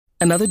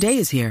Another day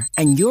is here,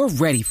 and you're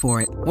ready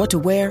for it. What to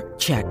wear?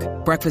 Check.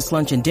 Breakfast,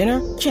 lunch, and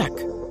dinner? Check.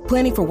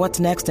 Planning for what's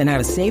next and how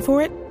to save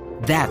for it?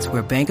 That's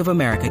where Bank of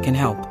America can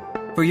help.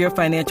 For your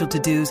financial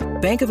to-dos,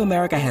 Bank of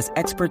America has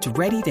experts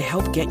ready to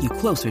help get you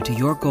closer to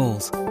your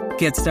goals.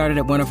 Get started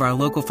at one of our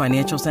local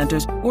financial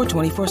centers or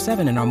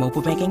 24/7 in our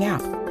mobile banking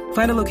app.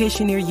 Find a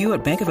location near you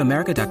at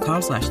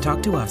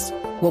bankofamerica.com/talktous.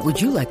 What would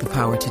you like the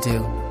power to do?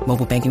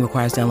 Mobile banking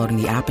requires downloading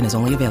the app and is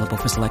only available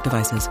for select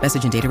devices.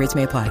 Message and data rates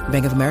may apply.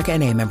 Bank of America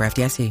NA, member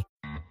FDIC.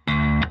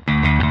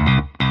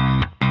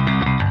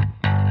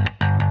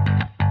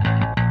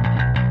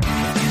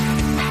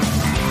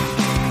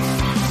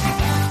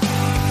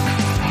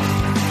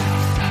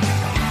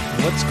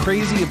 What's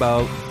crazy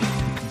about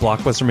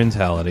blockbuster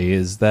mentality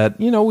is that,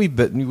 you know,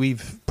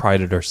 we've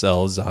prided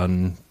ourselves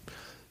on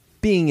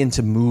being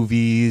into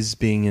movies,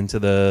 being into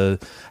the,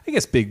 I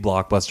guess, big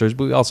blockbusters,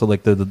 but we also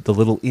like the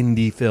little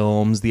indie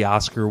films, the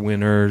Oscar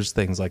winners,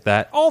 things like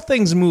that. All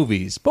things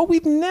movies, but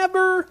we've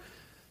never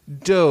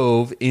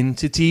dove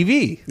into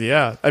TV.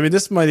 Yeah. I mean,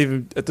 this might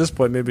even, at this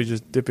point, maybe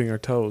just dipping our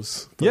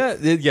toes.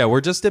 Yeah, we're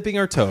just dipping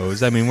our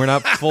toes. I mean, we're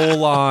not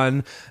full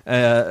on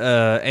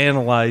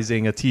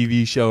analyzing a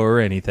TV show or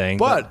anything.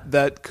 But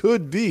that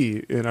could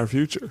be in our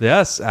future.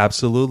 Yes,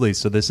 absolutely.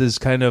 So this is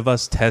kind of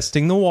us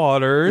testing the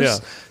waters,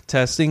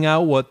 testing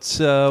out what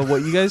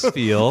you guys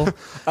feel.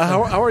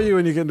 How are you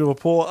when you get into a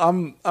pool?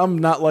 I'm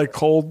not like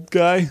cold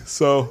guy,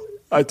 so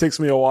it takes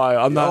me a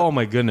while. I'm not. Oh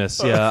my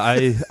goodness! Yeah,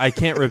 I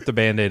can't rip the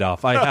Band-Aid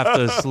off. I have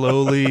to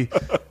slowly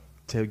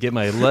to get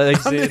my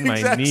legs in,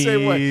 my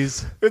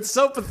knees. It's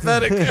so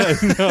pathetic.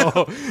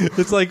 No,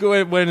 it's like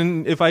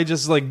when if I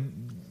just like.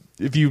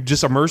 If you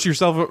just immerse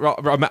yourself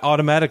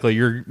automatically,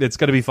 it's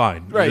going to be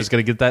fine. Right. You're just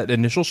going to get that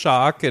initial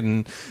shock,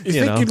 and you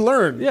think you'd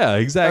learn. Yeah,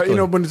 exactly.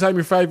 By the time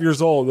you're 5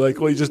 years old, like,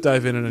 well, you just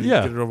dive in and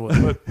get it over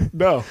with. But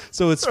no.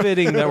 So it's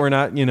fitting that we're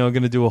not, going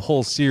to do a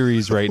whole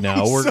series right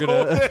now. We're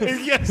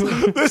yes,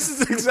 this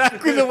is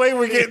exactly the way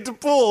we're getting to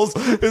pools.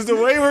 Is the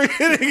way we're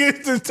getting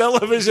into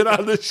television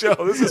on this show.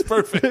 This is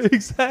perfect.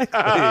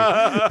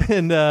 Exactly.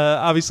 And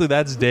obviously,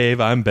 that's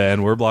Dave. I'm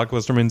Ben. We're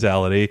Blockbuster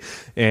Mentality,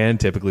 and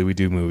typically we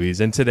do movies.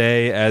 And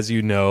today, as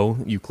you know,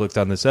 you clicked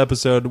on this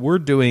episode, we're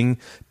doing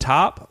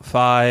top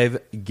 5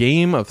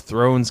 Game of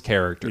Thrones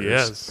characters.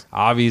 Yes.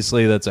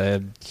 Obviously, that's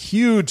a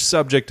huge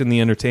subject in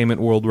the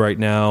entertainment world right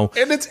now.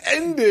 And it's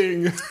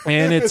ending.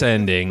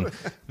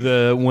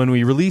 When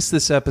we release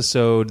this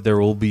episode, there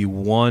will be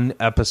one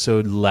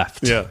episode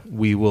left. Yeah.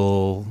 We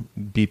will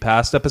be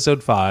past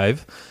episode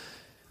 5.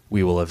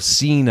 We will have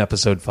seen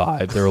episode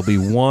 5. There will be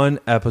one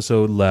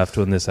episode left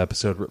when this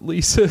episode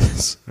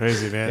releases.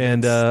 Crazy, man.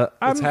 And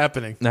it's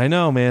happening. I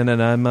know, man,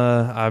 and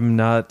I'm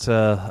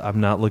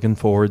not looking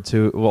forward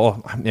to.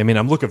 Well, I mean,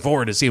 I'm looking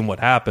forward to seeing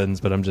what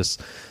happens, but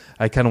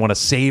I kind of want to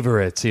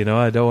savor it.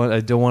 I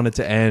don't want it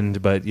to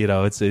end, but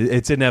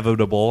it's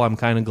inevitable. I'm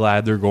kind of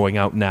glad they're going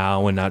out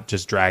now and not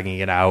just dragging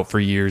it out for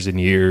years and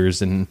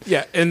years. And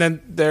yeah, and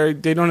then they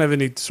don't have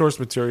any source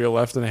material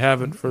left, and they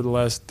haven't for the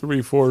last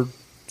 3-4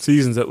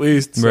 seasons at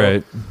least. So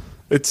right.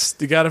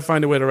 You got to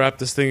find a way to wrap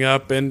this thing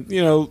up, and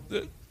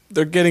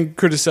they're getting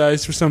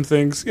criticized for some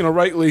things,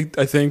 rightly,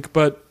 I think,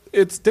 but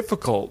it's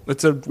difficult.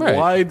 It's a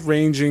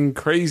wide-ranging,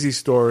 crazy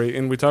story,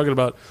 and we're talking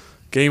about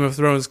Game of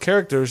Thrones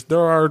characters.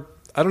 There are,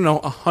 I don't know,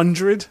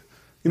 100,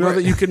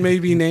 that you could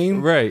maybe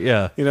name. Right,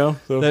 yeah.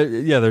 So.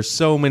 There's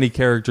so many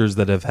characters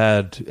that have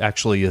had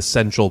actually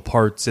essential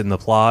parts in the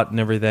plot and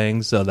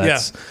everything, so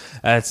that's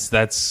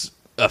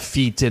a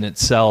feat in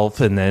itself.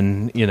 And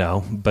then,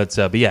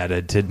 but yeah,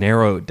 to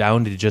narrow it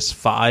down to just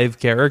 5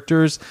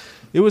 characters,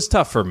 it was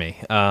tough for me.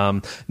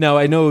 Now,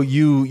 I know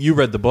you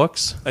read the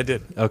books. I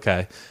did.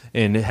 Okay.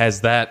 And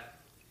has that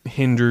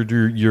hindered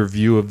your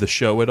view of the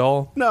show at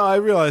all? No, I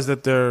realized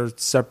that they're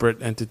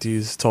separate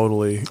entities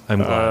totally. I'm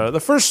glad. The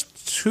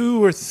first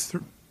 2 or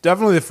 3,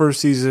 definitely the first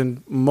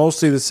season,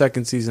 mostly the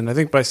second season. I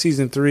think by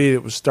season 3,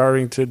 it was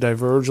starting to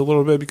diverge a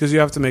little bit because you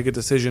have to make a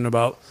decision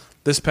about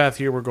this path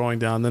here we're going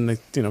down. Then they,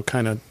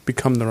 kind of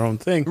become their own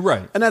thing.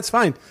 Right. And that's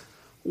fine.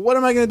 What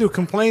am I going to do?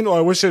 Complain? Oh,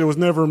 I wish it was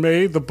never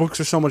made. The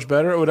books are so much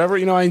better or whatever.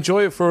 I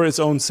enjoy it for its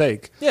own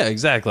sake. Yeah,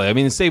 exactly. I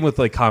mean, same with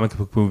like comic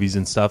book movies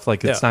and stuff.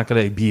 Like, it's not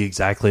going to be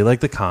exactly like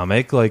the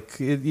comic. Like,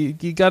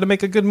 you got to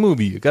make a good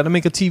movie. You got to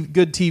make a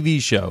good TV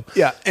show.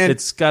 Yeah. And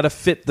it's got to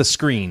fit the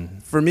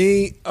screen. For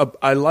me,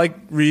 I like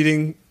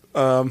reading.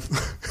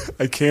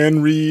 I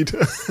can read,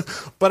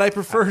 but I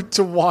prefer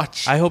to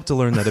watch. I hope to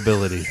learn that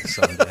ability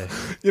someday.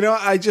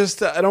 I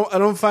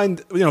don't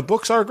find,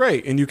 books are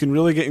great and you can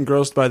really get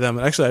engrossed by them.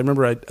 And actually, I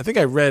remember I think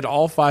I read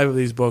all 5 of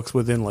these books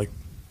within like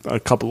a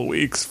couple of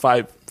weeks,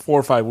 4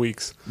 or 5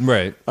 weeks.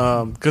 Right.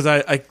 Because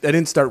I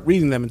didn't start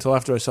reading them until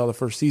after I saw the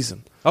first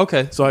season.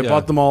 Okay. So I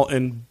bought them all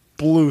and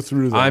blew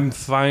through them. I'm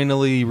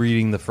finally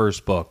reading the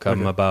first book.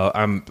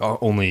 I'm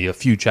only a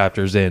few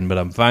chapters in, but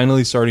I'm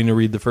finally starting to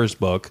read the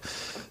first book.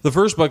 The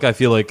first book, I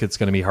feel like it's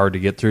going to be hard to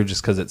get through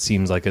just because it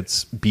seems like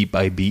it's beat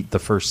by beat the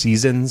first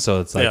season.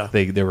 So it's like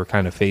they were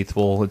kind of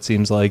faithful, it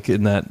seems like,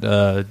 in that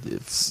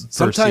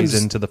first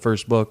season to the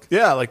first book.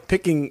 Yeah, like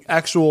picking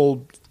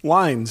actual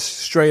lines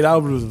straight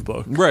out of the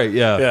book. Right,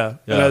 yeah. Yeah.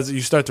 And as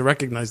you start to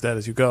recognize that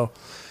as you go.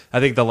 I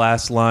think the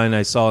last line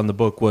I saw in the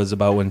book was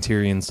about when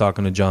Tyrion's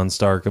talking to Jon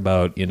Stark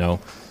about, every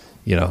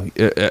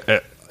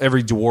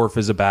dwarf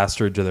is a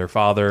bastard to their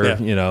father.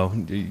 Yeah.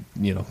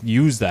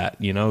 Use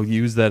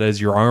that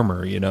as your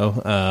armor.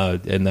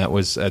 And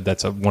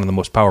that's one of the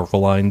most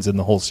powerful lines in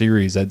the whole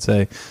series, I'd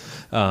say.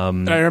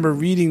 And I remember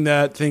reading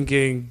that,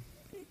 thinking,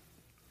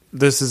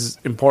 this is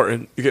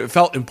important. It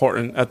felt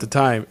important at the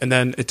time, and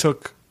then it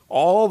took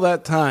all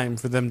that time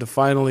for them to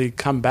finally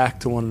come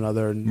back to one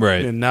another,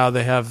 and now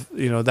they have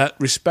that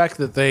respect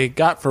that they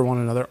got for one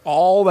another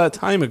all that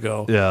time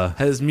ago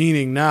has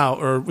meaning now,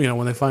 or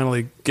when they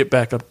finally get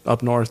back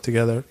up north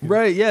together.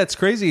 Right, yeah, it's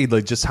crazy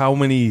like just how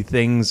many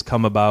things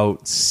come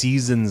about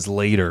seasons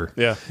later.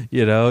 Yeah.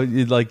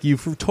 You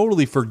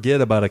totally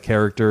forget about a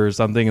character or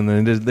something, and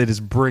then they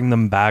just bring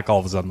them back all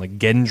of a sudden. Like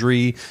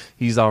Gendry,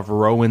 he's off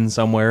rowing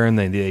somewhere, and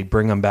they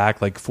bring him back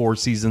like 4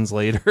 seasons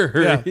later.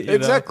 Yeah,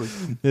 exactly.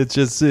 It's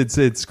just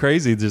it's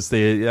crazy. Just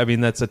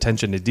that's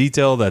attention to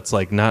detail. That's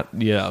like not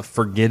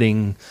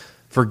forgetting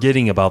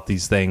about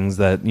these things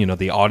that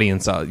the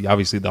audience,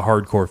 obviously the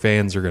hardcore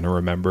fans, are going to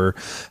remember.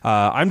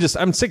 I'm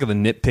sick of the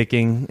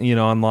nitpicking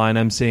online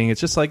I'm seeing. It's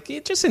just like,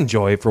 just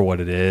enjoy it for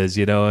what it is.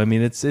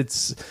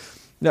 It's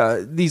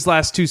these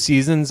last 2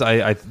 seasons,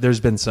 there's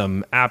been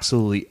some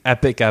absolutely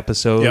epic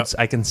episodes. Yep.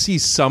 I can see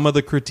some of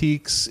the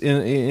critiques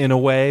in a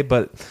way,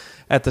 but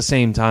at the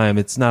same time,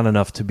 it's not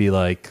enough to be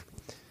like,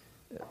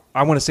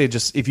 I want to say,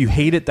 just if you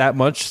hate it that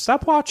much,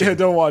 stop watching. Yeah,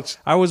 don't watch.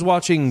 I was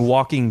watching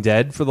Walking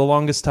Dead for the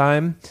longest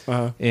time,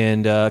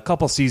 and a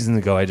couple seasons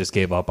ago, I just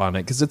gave up on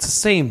it because it's the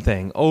same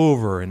thing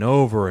over and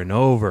over and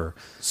over.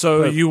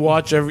 So you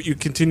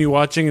continue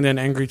watching and then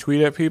angry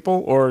tweet at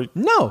people, or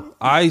no?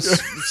 I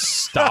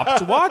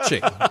stopped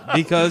watching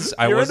because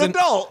I wasn't.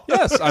 You're an adult.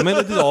 Yes, I'm an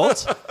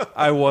adult.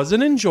 I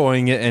wasn't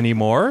enjoying it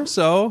anymore,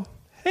 so.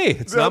 Hey,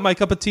 it's not my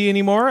cup of tea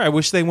anymore. I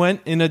wish they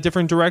went in a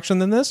different direction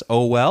than this.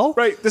 Oh, well.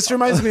 Right. This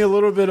reminds me a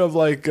little bit of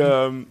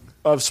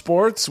of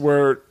sports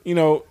where,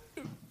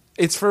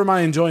 it's for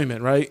my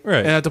enjoyment, right? Right.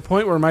 And at the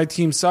point where my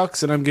team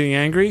sucks and I'm getting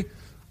angry,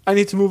 I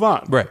need to move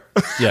on. Right.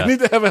 Yeah. I need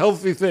to have a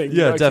healthy thing.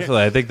 Yeah,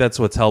 definitely. I think that's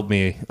what's helped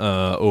me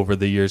over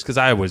the years, because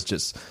I was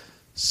just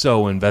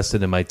so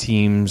invested in my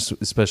teams,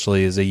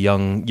 especially as a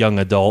young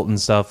adult and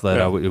stuff, that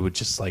it would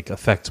just like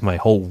affect my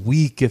whole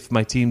week if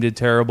my team did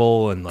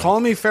terrible. And like, call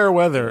me fair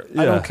weather,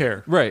 I don't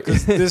care. Right.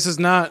 This is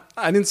not.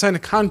 I didn't sign a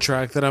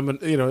contract that I'm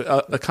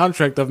a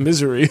contract of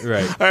misery.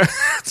 Right.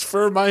 It's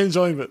for my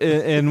enjoyment.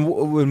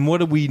 And what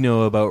do we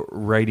know about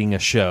writing a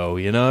show?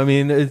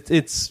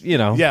 It's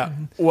Yeah.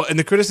 Well, and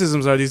the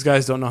criticisms are these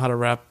guys don't know how to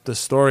wrap the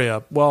story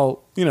up.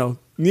 Well,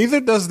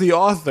 neither does the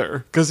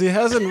author, because he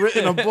hasn't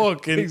written a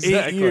book in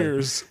 8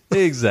 years.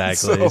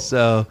 Exactly.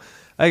 So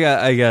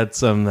I got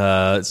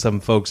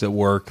some folks at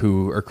work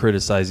who are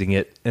criticizing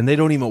it, and they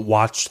don't even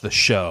watch the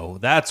show.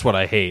 That's what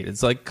I hate.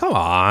 It's like, come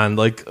on,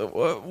 like,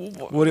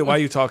 why are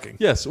you talking?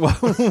 Yes. Why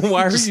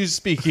are you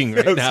speaking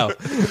right now?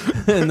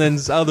 And then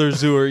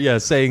others who are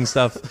saying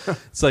stuff.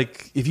 It's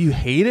like, if you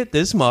hate it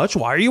this much,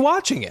 why are you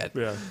watching it?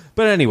 Yeah.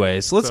 But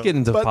anyways, let's get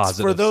into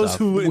positive for those stuff.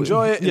 who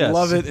enjoy it and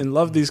love it and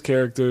love these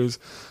characters,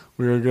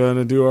 we're going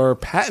to do our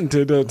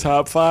patented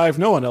top 5.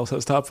 No one else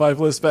has top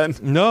 5 lists, Ben.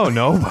 No,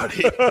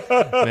 nobody.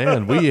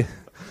 Man,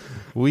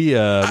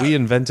 we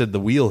invented the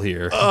wheel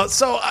here.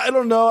 So I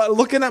don't know.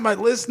 Looking at my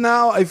list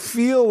now, I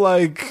feel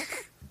like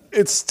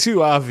it's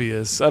too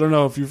obvious. I don't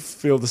know if you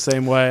feel the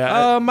same way.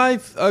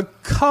 A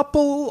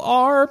couple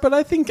are, but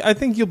I think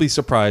you'll be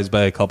surprised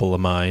by a couple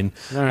of mine.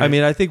 Right. I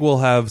mean, I think we'll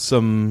have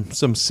some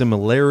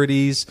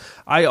similarities.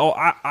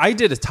 I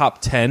did a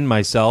top 10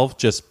 myself,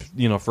 just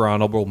for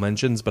honorable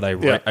mentions, but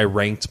I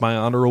ranked my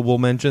honorable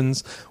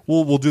mentions.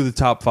 We'll do the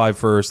top 5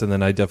 first, and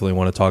then I definitely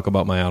want to talk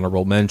about my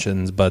honorable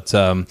mentions. But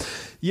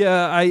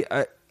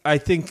I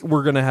think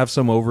we're going to have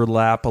some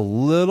overlap a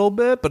little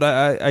bit, but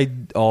I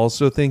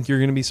also think you're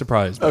going to be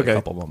surprised by a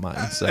couple of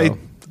mine. So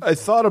I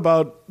thought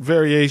about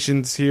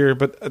variations here,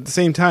 but at the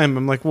same time,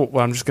 I'm like, well,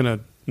 I'm just going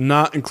to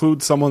not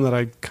include someone that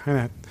I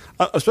kind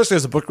of, especially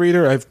as a book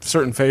reader, I have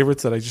certain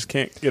favorites that I just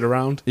can't get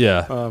around.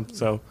 Yeah.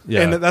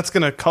 And that's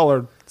going to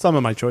color some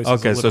of my choices.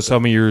 Okay, so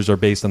some of yours are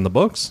based on the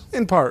books?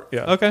 In part,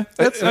 yeah. Okay.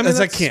 As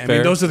I can. I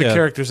mean, those are the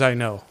characters I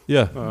know.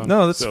 Yeah.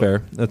 No, that's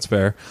fair. That's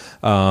fair.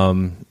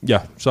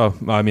 So,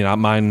 I mean,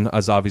 mine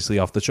is obviously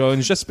off the show, and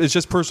it's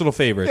just personal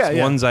favorites.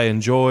 Yeah. Ones I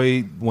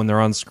enjoy when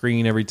they're on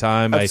screen every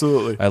time.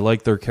 Absolutely. I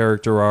like their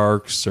character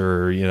arcs,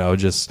 or,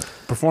 just...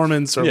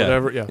 performance or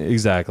whatever. Yeah.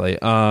 Exactly. You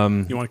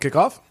want to kick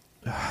off?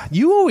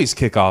 You always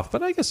kick off,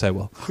 but I guess I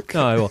will.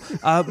 No, I will.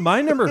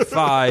 My number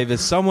 5 is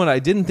someone I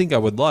didn't think I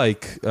would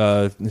like,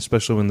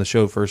 especially when the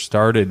show first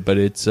started, but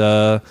it's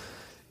the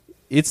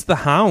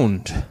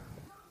Hound.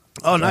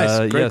 Oh,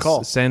 nice. Great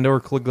call.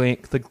 Sandor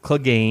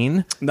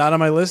Clegane. Not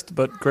on my list,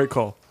 but great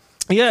call.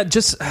 Yeah,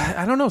 just,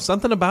 I don't know,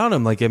 something about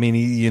him. Like, I mean,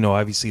 he,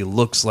 obviously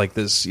looks like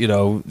this,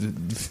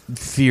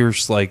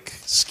 fierce, like,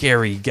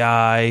 scary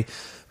guy.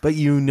 but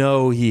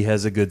he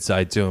has a good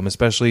side to him,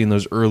 especially in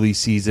those early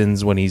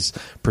seasons when he's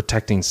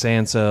protecting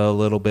Sansa a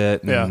little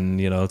bit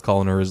and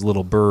calling her his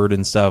little bird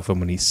and stuff, and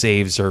when he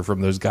saves her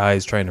from those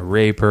guys trying to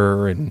rape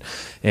her, and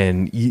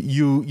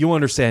you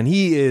understand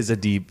he is a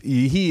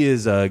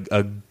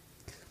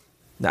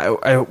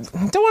I don't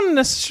want to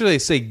necessarily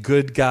say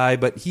good guy,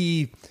 but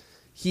he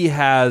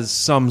has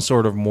some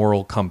sort of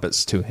moral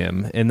compass to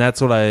him, and that's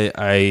what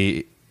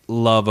I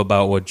love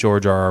about what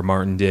George R.R.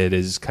 Martin did,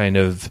 is kind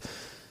of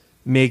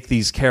make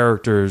these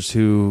characters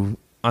who,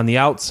 on the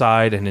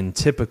outside and in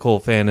typical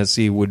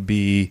fantasy, would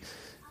be,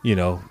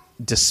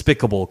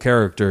 despicable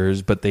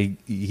characters, but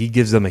he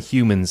gives them a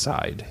human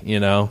side,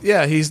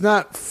 Yeah, he's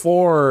not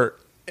for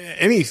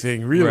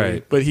anything really,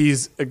 right. But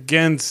he's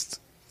against.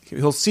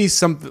 He'll see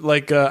something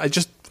like I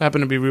just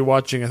happened to be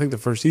rewatching, I think, the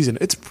first season.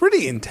 It's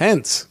pretty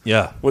intense.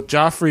 Yeah, what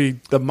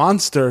Joffrey, the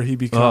monster he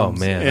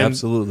becomes. Oh man,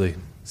 absolutely.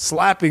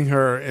 Slapping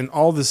her and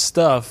all this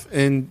stuff,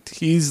 and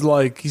he's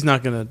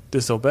not going to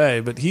disobey,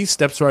 but he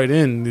steps right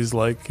in. And he's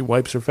like, he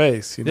wipes her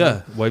face.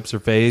 Yeah, wipes her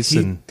face,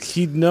 and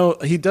he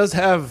does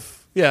have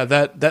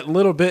that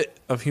little bit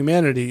of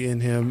humanity in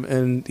him,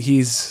 and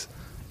he's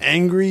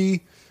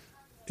angry.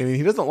 I mean,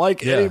 he doesn't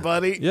like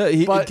anybody. Yeah,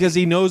 because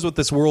he knows what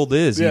this world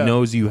is. Yeah. He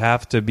knows you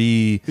have to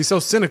be. He's so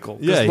cynical.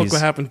 Yeah, look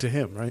what happened to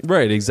him, right?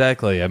 Right,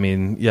 exactly. I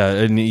mean, yeah,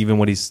 and even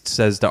what he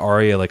says to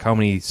Arya, like, how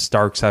many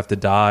Starks have to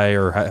die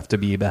or have to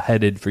be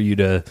beheaded for you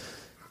to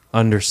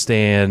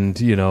understand,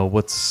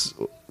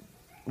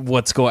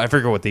 what's going. I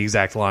forget what the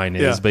exact line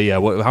is, but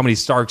how many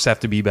Starks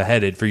have to be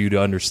beheaded for you to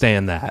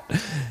understand that?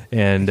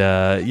 And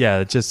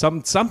just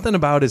something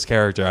about his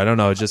character. I don't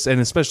know,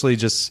 and especially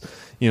just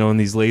in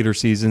these later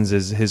seasons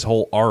is his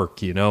whole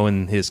arc,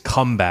 and his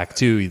comeback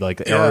too.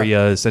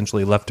 Arya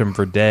essentially left him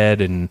for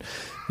dead, and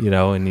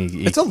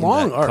it's a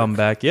long arc.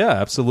 Comeback. Yeah,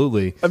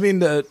 absolutely. I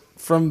mean,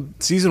 from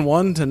season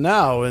 1 to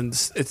now, and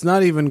it's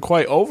not even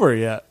quite over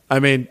yet. I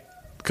mean,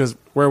 because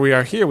where we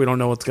are here, we don't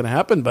know what's going to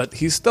happen, but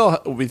he's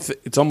still.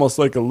 It's almost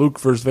like a Luke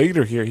versus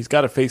Vader here. He's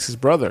got to face his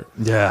brother.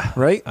 Yeah,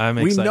 right.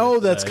 We know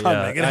that's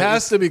coming. Yeah. It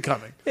has to be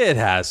coming. It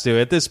has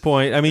to at this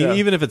point. I mean,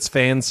 even if it's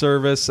fan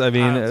service, I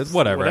mean,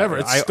 whatever.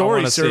 It's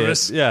story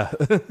service. Yeah.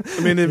 I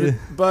mean,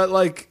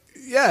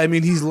 I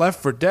mean, he's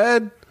left for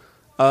dead.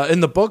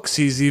 In the books,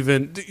 he's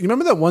even. You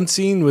remember that one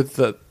scene with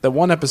that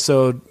one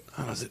episode?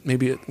 Was it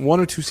maybe 1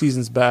 or 2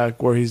 seasons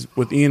back where he's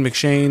with Ian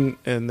McShane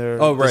and their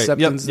right.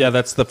 Yep. Yeah,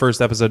 that's the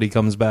first episode he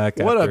comes back.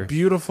 What a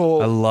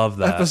beautiful! I love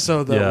that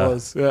episode that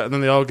was. Yeah, and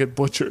then they all get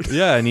butchered.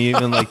 Yeah, and he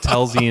even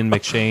tells Ian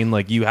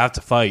McShane you have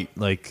to fight.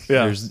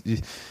 There's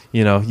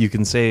you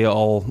can say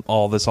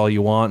all this all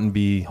you want and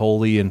be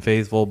holy and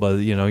faithful, but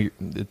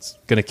it's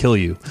gonna kill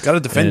you. Got to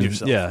defend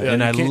yourself. Yeah,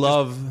 and I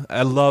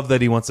love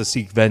that he wants to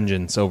seek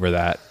vengeance over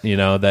that.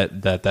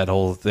 That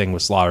whole thing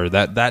with Slaughter.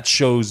 That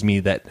shows me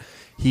that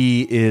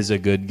he is a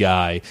good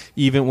guy.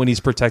 Even when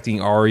he's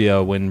protecting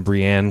Arya when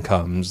Brienne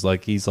comes,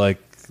 he's like,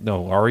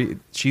 no, Arya,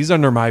 she's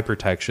under my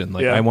protection.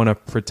 I want to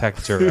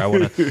protect her. I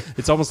want to.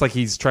 It's almost like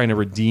he's trying to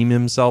redeem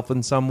himself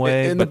in some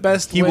way. In the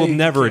best he way will he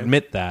never can.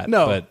 Admit that.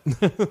 No,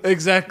 but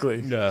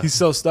exactly. Yeah. He's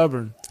so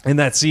stubborn. And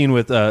that scene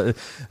with,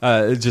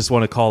 just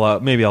want to call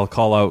out. Maybe I'll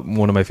call out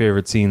one of my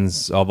favorite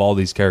scenes of all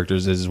these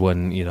characters is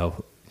when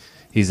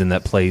he's in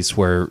that place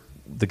where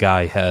the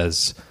guy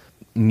has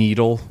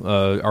needle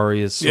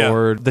Arya's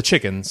sword, the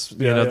chickens,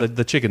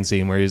 the chicken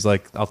scene where he's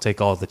like, I'll take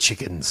all the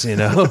chickens,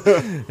 and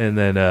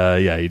then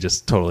he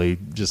just totally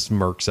just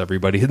murks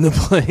everybody in the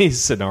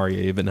place, and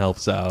Arya even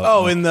helps out.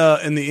 Oh, in the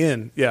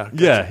inn, yeah,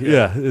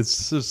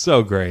 it's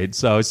so great.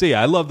 So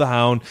I love the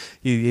Hound.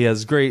 He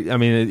has great. I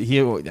mean, he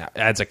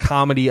adds a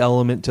comedy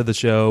element to the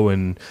show,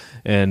 and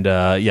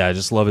I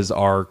just love his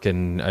arc,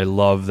 and I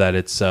love that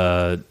it's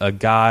a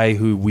guy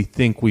who we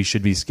think we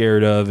should be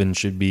scared of and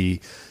should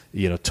be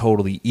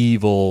totally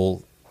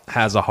evil,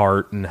 has a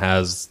heart and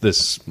has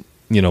this,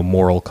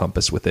 moral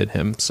compass within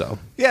him. So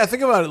yeah,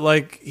 think about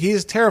it. He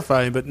is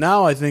terrifying, but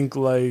now I think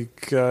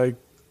I'm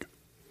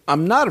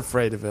not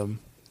afraid of him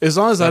as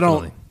long as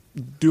Definitely. I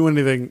don't do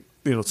anything,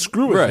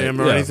 screw with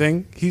him or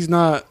anything. He's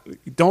not.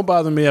 Don't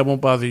bother me. I won't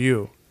bother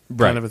you.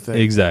 Kind of a thing.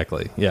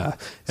 Exactly. Yeah.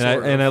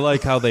 And I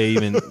like how they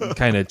even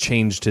kind of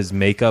changed his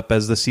makeup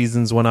as the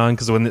seasons went on,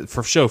 because when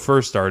the show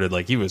first started,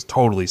 he was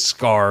totally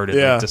scarred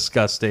and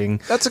disgusting.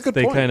 That's a good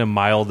point. They kind of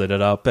milded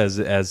it up as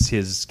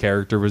his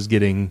character was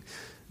getting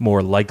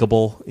more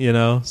likable,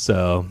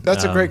 So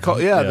that's a great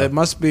call. Yeah, that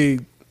must be,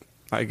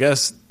 I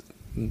guess,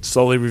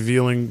 slowly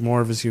revealing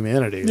more of his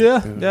humanity.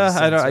 Yeah.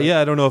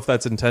 I don't know if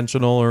that's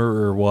intentional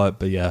or what,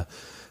 but yeah.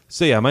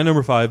 So yeah, my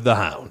number 5, the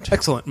Hound.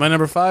 Excellent. My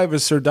number 5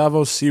 is Sir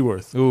Davos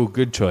Seaworth. Ooh,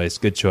 good choice.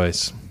 Good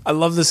choice. I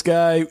love this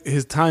guy.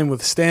 His time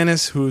with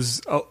Stannis,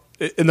 who's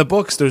in the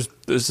books. This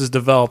is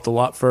developed a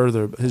lot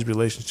further. His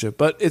relationship,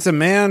 but it's a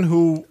man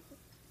who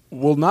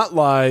will not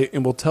lie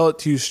and will tell it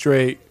to you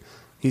straight.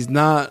 He's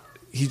not.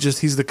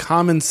 He's the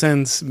common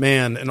sense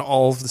man in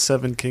all of the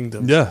 7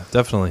 kingdoms. Yeah,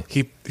 definitely.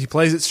 He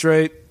plays it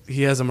straight.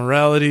 He has a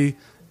morality,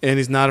 and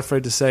he's not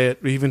afraid to say it,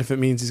 even if it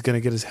means he's going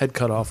to get his head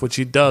cut off, which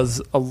he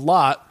does a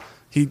lot.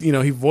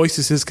 he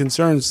voices his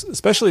concerns,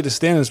 especially to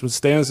Stannis when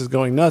Stannis is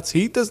going nuts.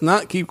 He does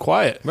not keep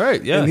quiet.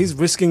 Right, yeah. And he's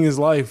risking his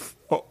life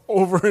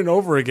over and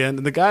over again.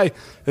 And the guy,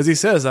 as he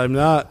says, I'm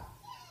not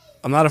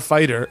a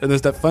fighter. And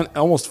there's that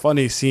almost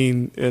funny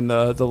scene in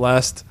the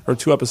last or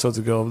 2 episodes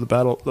ago of the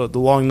battle, the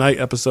Long Night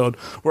episode,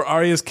 where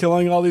Arya's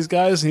killing all these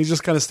guys, and he's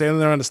just kind of standing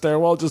there on the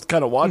stairwell, just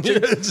kind of watching.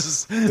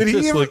 just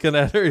looking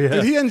at her. Yeah.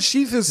 Did he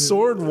unsheath his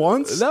sword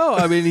once? No,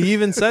 I mean, he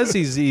even says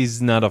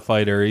he's not a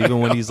fighter, even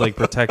when he's like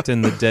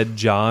protecting the dead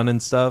Jon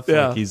and stuff.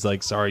 Yeah. Like, he's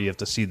like, sorry, you have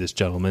to see this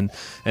gentleman.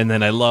 And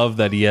then I love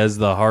that he has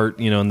the heart,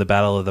 in the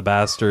Battle of the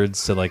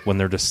Bastards, to like when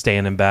they're just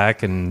standing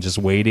back and just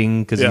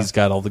waiting because he's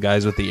got all the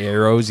guys with the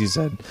arrows. He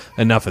said,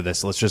 enough of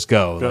this, let's just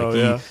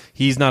go.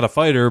 He's not a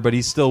fighter, but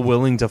he's still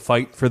willing to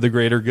fight for the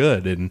greater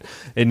good.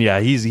 And yeah,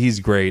 he's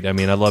great. I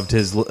mean, I loved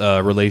his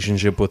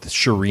relationship with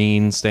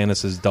Shireen,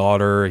 Stannis'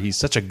 daughter. He's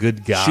such a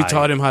good guy. She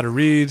taught him how to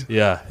read.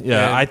 Yeah.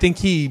 I think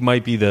he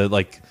might be the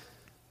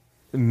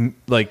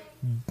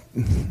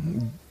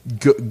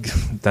good,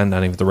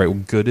 not even the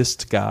right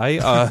goodest guy.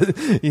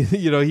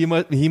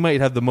 He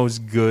might have the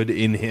most good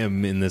in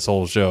him in this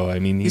whole show. I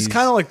mean, he's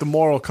kind of like the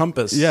moral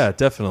compass. Yeah,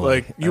 definitely.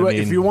 Like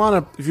if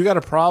you got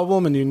a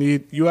problem and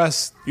you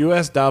ask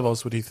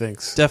Davos what he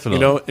thinks.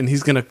 Definitely. And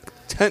he's gonna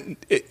I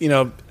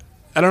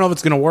don't know if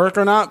it's gonna work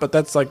or not, but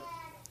that's like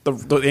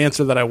the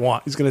answer that I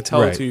want. He's gonna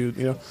tell it to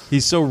you.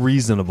 He's so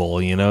reasonable.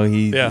 Which annoyed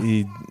me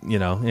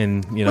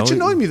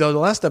though. The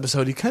last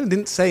episode, he kind of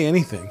didn't say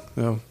anything.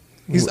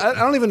 I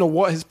don't even know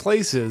what his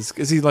place is.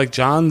 Is he like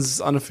John's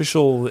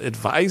unofficial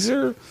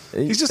advisor?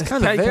 He's just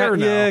kind of there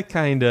now. Yeah,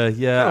 kind of.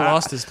 Yeah, Kinda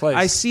lost his place.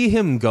 I see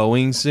him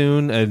going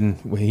soon, and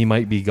he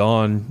might be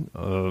gone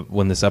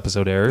when this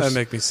episode airs. That'd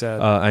make me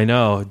sad. I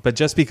know, but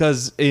just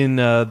because in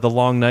the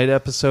Long Night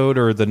episode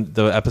or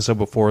the episode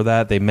before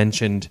that, they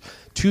mentioned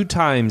 2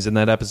 times in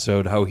that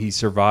episode how he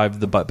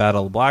survived the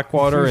Battle of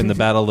Blackwater and the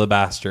Battle of the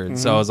Bastards.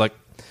 Mm-hmm. So I was like,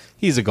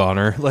 he's a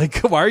goner. Like,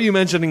 why are you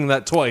mentioning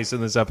that twice in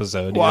this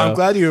episode? Well, I'm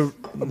glad you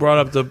brought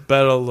up the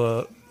Battle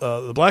of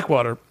the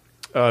Blackwater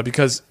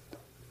because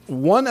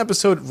one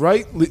episode,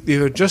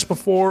 either just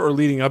before or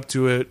leading up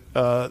to it,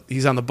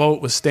 he's on the boat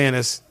with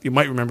Stannis. You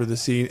might remember the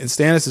scene. And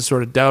Stannis is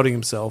sort of doubting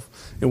himself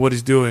in what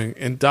he's doing.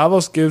 And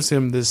Davos gives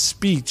him this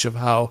speech of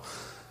how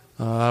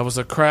I was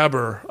a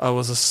crabber, I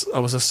was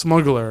a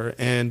smuggler,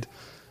 and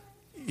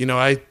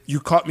you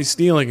caught me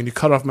stealing and you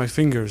cut off my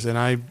fingers, and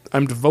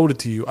I'm devoted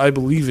to you. I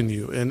believe in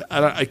you. And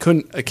I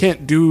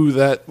can't do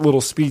that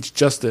little speech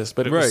justice,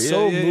 but it was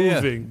so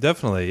moving. Yeah.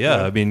 Definitely.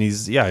 Yeah. I mean,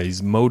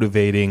 he's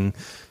motivating,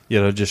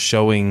 just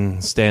showing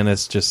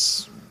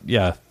Stannis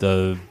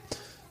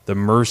the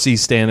mercy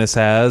Stannis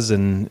has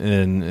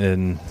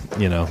and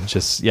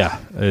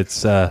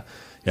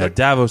it's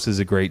Davos is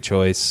a great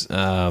choice.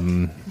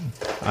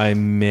 I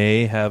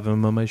may have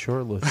him on my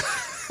short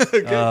list.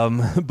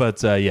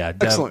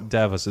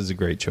 Davos is a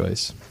great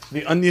choice.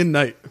 The Onion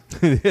Knight.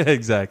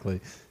 Exactly.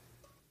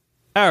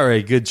 All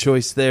right, good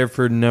choice there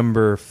for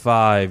number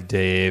 5,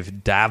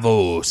 Dave.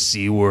 Davos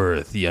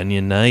Seaworth, the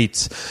Onion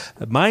Knight.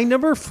 My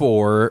number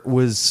 4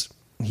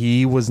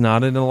 he was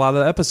not in a lot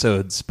of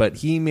episodes, but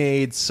he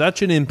made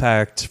such an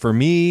impact for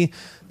me.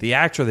 The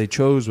actor they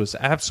chose was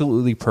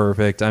absolutely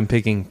perfect. I'm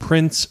picking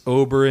Prince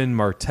Oberyn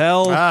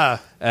Martell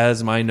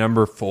as my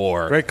number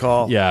 4. Great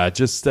call. Yeah,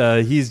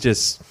 he's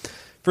just...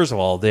 First of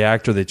all, the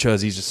actor they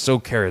chose, he's just so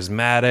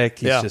charismatic.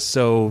 He's just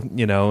so,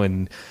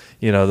 and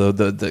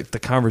the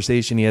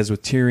conversation he has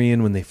with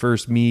Tyrion when they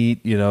first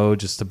meet,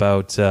 just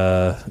about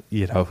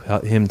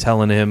him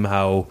telling him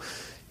how,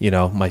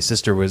 my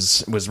sister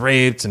was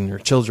raped and her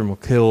children were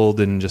killed,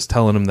 and just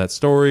telling him that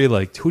story.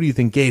 Like, who do you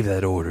think gave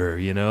that order?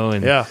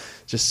 And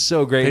just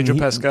so great. Pedro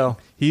Pascal.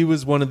 He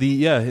was one of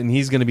the and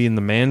he's going to be in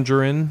the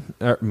Mandalorian.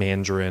 The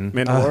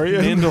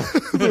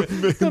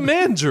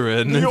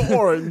Mandarin. The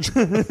orange.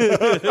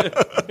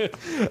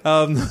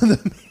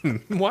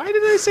 Why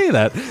did I say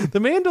that? The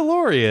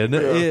Mandalorian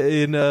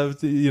in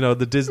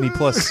the Disney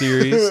Plus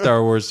series,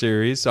 Star Wars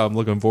series. So I'm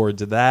looking forward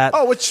to that.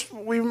 Oh, which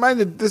we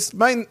reminded this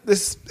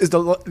is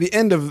the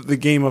end of the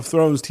Game of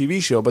Thrones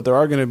TV show, but there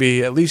are going to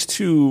be at least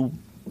 2,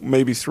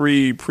 maybe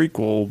 3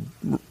 prequel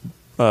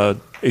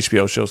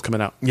HBO shows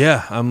coming out.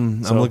 Yeah,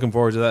 I'm looking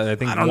forward to that. I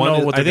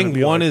think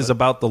one is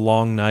about the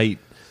Long Night.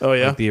 Oh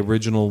yeah, like the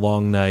original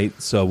Long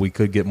Night. So we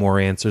could get more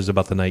answers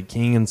about the Night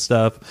King and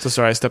stuff. So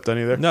sorry, I stepped on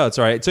you there. No, it's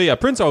all right. So yeah,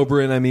 Prince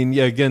Oberyn. I mean,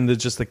 again,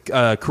 just the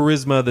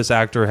charisma this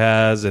actor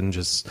has, and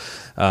just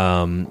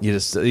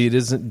he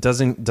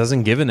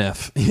doesn't give an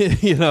F,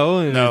 And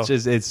no.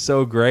 it's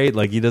so great.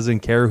 Like, he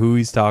doesn't care who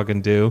he's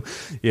talking to,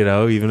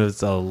 even if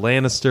it's a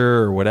Lannister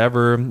or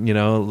whatever,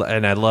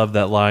 And I love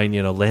that line.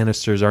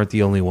 Lannisters aren't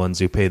the only ones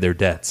who pay their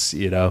debts.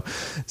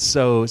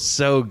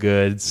 So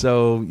good.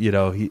 So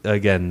he,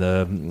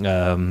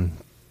 again,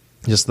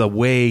 just the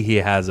way he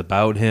has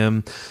about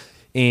him,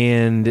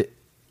 and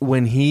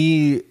when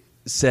he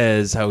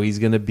says how he's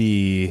going to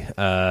be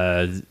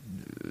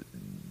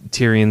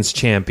Tyrion's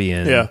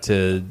champion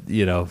to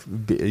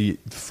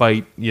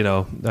fight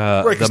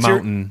the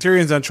mountain.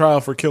 Tyrion's on trial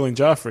for killing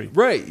Joffrey,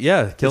 right?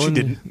 Yeah,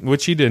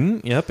 which he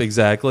didn't. Yep,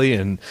 exactly.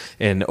 And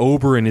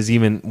Oberyn is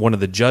even one of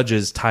the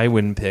judges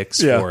Tywin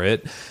picks for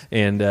it,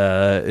 and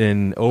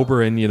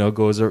Oberyn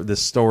goes over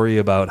this story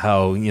about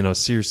how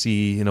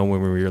Cersei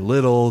when we were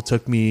little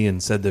took me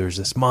and said there's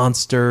this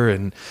monster,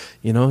 and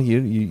you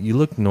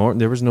look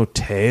there was no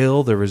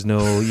tail, there was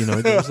no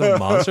there was no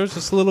monster, it's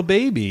just a little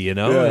baby,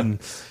 and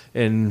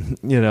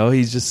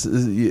he's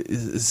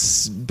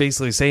just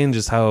basically saying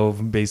just how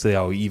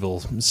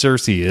evil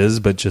Cersei is,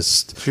 but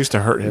just she used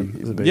to hurt him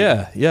as a baby.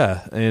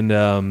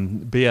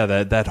 And but yeah,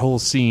 that whole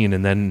scene,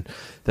 and then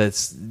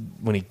that's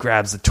when he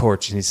grabs the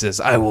torch and he says,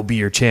 "I will be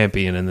your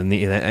champion," and then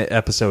the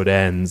episode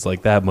ends.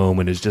 Like, that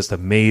moment is just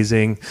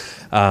amazing.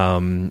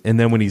 And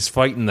then when he's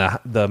fighting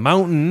the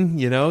mountain,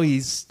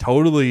 he's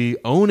totally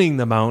owning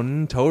the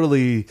mountain,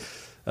 totally.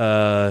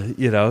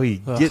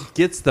 He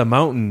gets the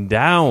mountain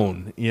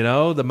down.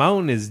 The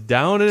mountain is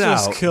down and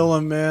out. Just kill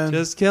him, man.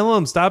 Just kill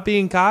him. Stop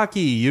being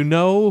cocky.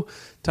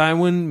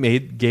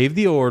 Tywin gave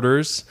the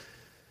orders.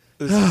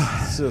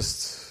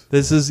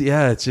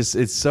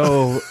 It's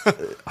so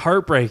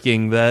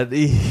heartbreaking that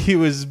he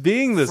was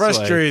being this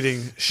frustrating,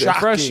 way.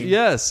 Shocking.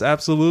 Yes,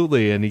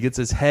 absolutely. And he gets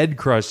his head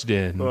crushed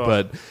in.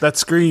 But that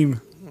scream.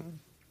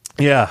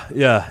 Yeah,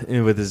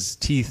 and with his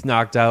teeth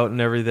knocked out and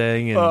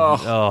everything, and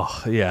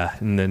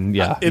and then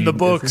in the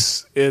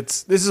books,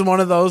 this is one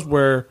of those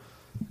where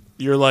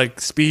you're like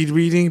speed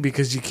reading,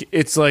 because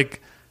it's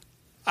like,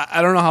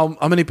 I don't know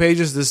how many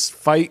pages this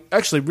fight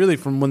actually really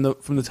from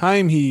the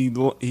time he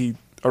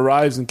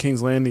arrives in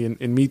King's Landing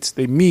and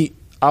they meet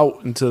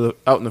out in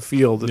the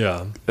field.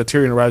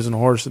 Tyrion arrives on a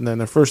horse, and then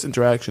their first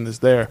interaction is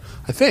there.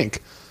 I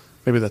think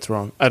maybe that's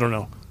wrong. I don't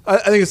know. I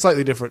think it's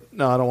slightly different.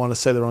 No, I don't want to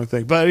say the wrong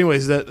thing. But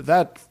anyways,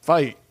 that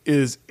fight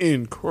is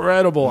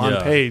incredible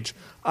on page.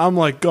 I'm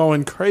like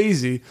going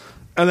crazy.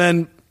 And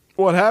then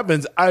what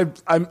happens, I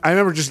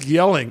remember just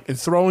yelling and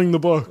throwing the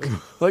book.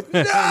 Like,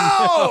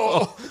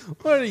 no!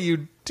 What are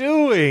you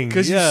doing?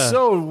 Because you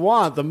so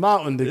want the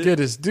mountain to get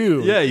his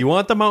due. Yeah, you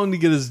want the mountain to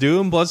get his due,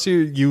 and plus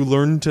you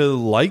learn to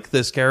like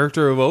this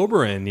character of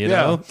Oberyn, you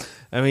know?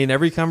 I mean,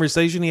 every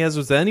conversation he has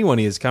with anyone,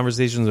 he has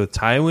conversations with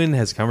Tywin,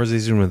 has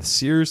conversation with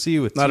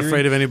Cersei, with Not Tyrion.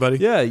 Afraid of anybody.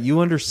 Yeah, you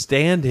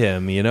understand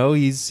him.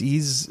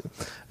 He's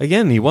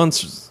again, he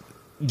wants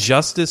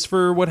justice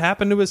for what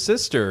happened to his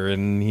sister,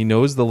 and he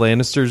knows the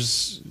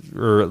Lannisters,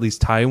 or at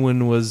least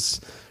Tywin,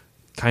 was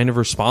kind of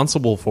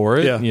responsible for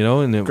it. And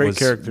it great was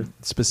character,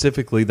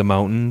 specifically the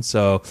mountain.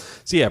 So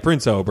yeah,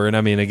 Prince Oberyn.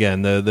 I mean,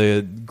 again,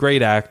 the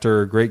great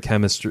actor, great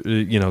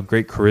chemistry,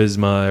 great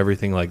charisma,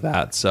 everything like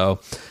that. So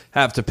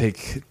have to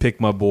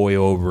pick my boy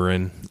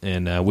Oberyn,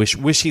 and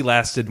wish he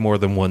lasted more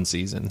than one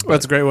season. Well,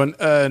 that's a great one.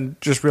 And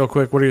just real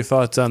quick, what are your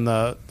thoughts on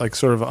the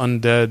sort of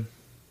undead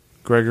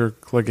Gregor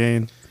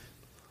Clegane?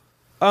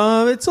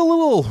 It's a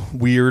little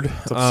weird.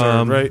 It's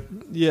absurd, right?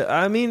 Yeah,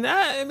 I mean,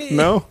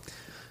 no.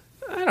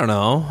 I don't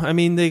know. I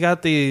mean, they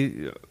got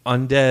the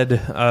undead.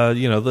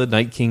 The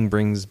Night King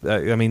brings.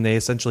 I mean, they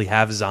essentially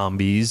have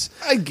zombies.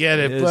 I get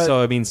it, but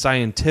so I mean,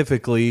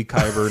 scientifically,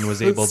 Qyburn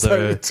was able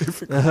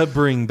to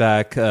bring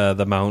back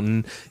the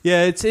mountain.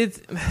 Yeah, it's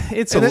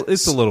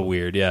a little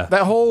weird. Yeah,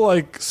 that whole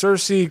like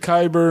Cersei,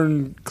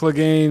 Qyburn,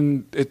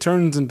 Clegane, it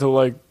turns into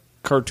like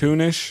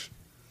cartoonish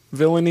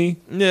villainy.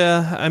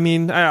 Yeah, I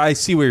mean, I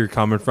see where you're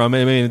coming from.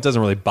 I mean, it doesn't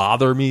really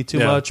bother me too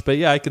much, but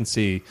yeah, I can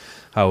see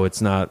how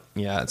it's not.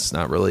 Yeah, it's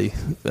not really.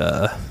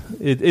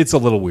 It's a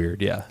little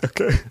weird. Yeah.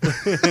 Okay.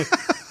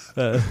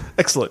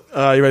 Excellent.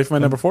 You ready for my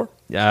number 4?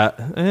 Yeah,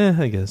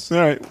 I guess. All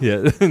right.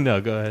 Yeah.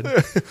 No, go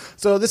ahead.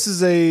 So this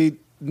is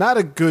not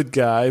a good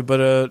guy,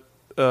 but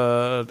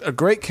a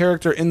great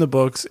character in the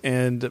books,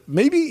 and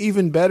maybe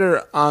even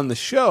better on the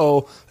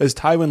show, is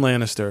Tywin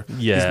Lannister.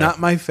 Yeah. He's not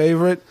my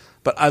favorite,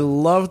 but I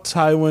love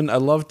Tywin. I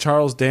love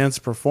Charles Dance's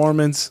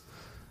performance.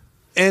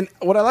 And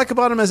what I like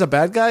about him as a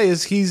bad guy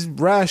is he's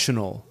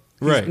rational.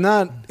 He's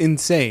not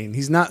insane.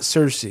 He's not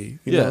Cersei.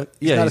 He's not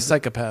a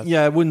psychopath.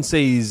 Yeah, I wouldn't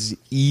say he's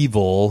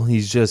evil.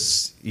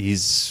 He's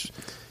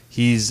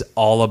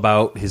all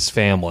about his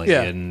family.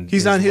 Yeah, and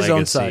he's on his legacy.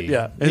 own side.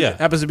 Yeah, it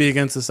happens to be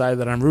against the side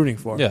that I'm rooting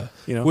for. Yeah,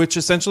 which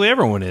essentially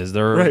everyone is.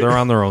 They're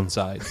on their own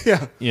side.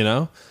 Yeah,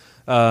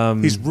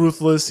 he's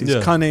ruthless. He's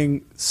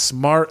cunning,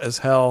 smart as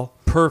hell.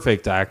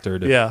 Perfect actor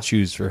to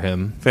choose for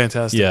him.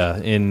 Fantastic. Yeah,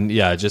 and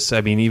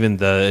even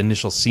the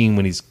initial scene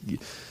when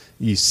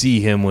you see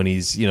him when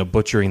he's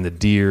butchering the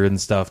deer and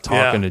stuff,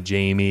 talking to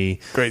Jaime.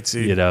 Great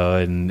scene.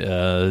 And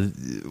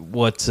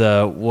what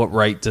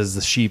right does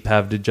the sheep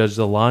have to judge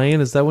the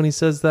lion? Is that when he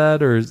says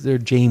that, or is there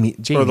Jaime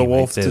or the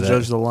wolf to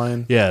judge the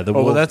lion? Yeah, the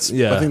wolf. Well, I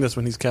think that's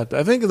when he's captain.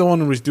 I think the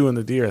one who was doing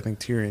the deer, I think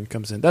Tyrion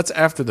comes in. That's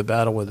after the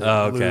battle with it.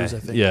 Oh, okay. Lose, I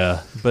think.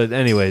 Yeah, but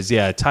anyways,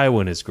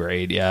 Tywin is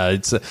great. Yeah,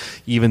 it's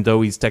even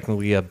though he's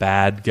technically a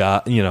bad guy,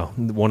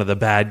 one of the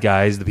bad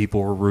guys the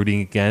people were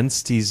rooting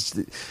against,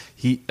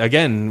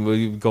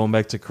 going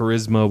back to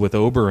charisma with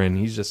Oberyn,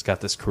 he's just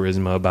got this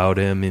charisma about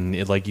him,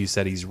 and like you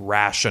said, he's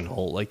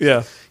rational. Like,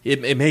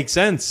 it makes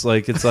sense.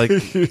 Like, it's like,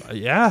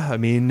 yeah, I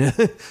mean,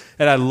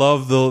 and I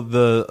love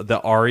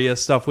the Arya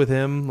stuff with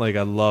him. Like,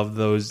 I love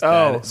those.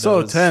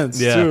 So tense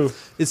too.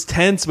 It's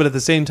tense, but at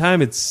the same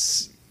time,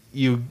 it's.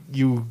 You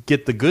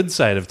get the good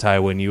side of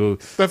Tywin.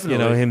 Definitely. You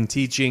know, him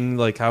teaching,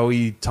 like how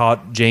he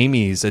taught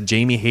Jaime. He said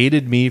Jaime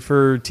hated me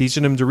for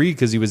teaching him to read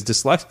because he was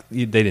dyslexic.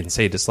 They didn't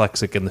say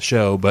dyslexic in the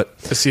show, but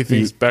to see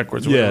things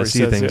backwards. Yeah,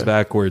 see things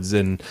backwards,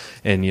 and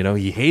you know,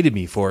 he hated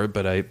me for it,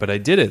 but I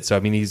did it. So I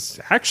mean, he's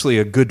actually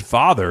a good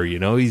father. You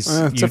know,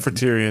 except for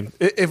Tyrion.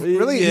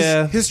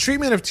 His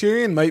treatment of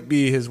Tyrion might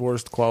be his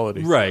worst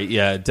quality. Right?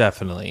 Yeah,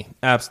 definitely.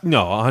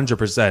 No,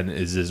 100%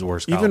 is his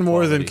worst. Even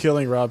more quality. than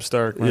killing Robb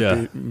Stark.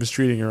 Might be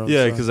mistreating her.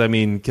 Yeah, because I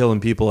mean, killing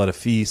people at a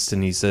feast,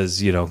 and he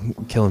says, you know,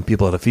 killing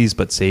people at a feast,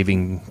 but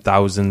saving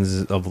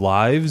thousands of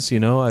lives.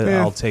 You know,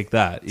 I'll take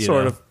that.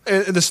 Sort of.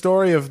 And the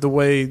story of the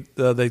way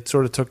they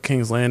sort of took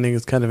King's Landing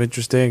is kind of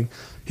interesting.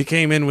 He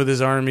came in with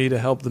his army to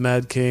help the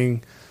Mad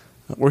King.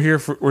 We're here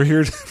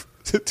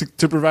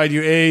to provide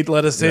you aid.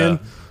 Let us in.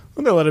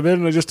 And they let him in,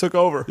 and they just took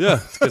over. Yeah,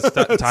 because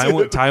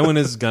Tywin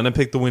is gonna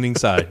pick the winning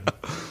side,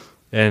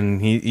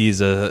 and he's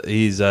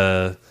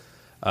a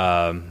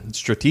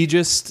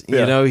strategist.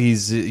 You know,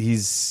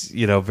 he's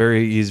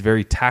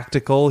very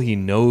tactical. He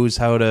knows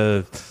how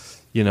to,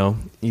 you know,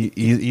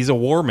 he's a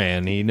war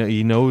man. He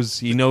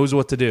knows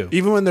what to do.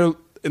 Even when they're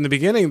in the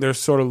beginning, they're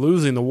sort of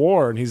losing the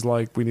war, and he's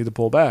like, we need to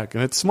pull back,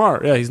 and it's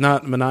smart. Yeah, he's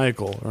not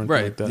maniacal or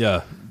anything like that.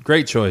 Yeah,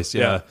 great choice.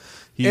 Yeah.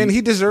 And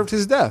he deserved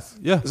his death.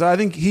 Yeah, so I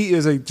think he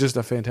is just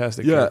a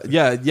fantastic. character.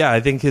 Yeah. I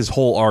think his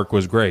whole arc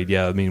was great.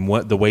 Yeah, I mean,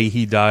 the way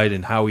he died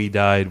and how he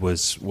died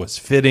was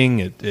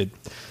fitting.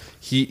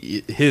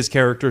 His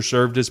character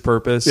served his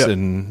purpose,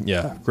 and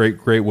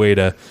great way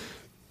to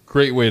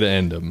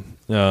end him.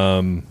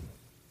 All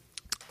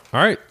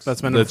right,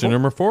 that's your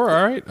number 4.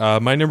 All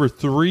right, my number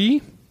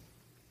 3.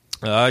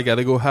 I got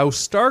to go House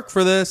Stark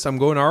for this. I'm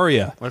going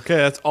Arya. Okay,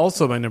 that's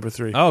also my number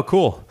 3. Oh,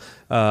 cool.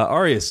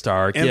 Arya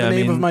Stark. And the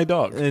name of my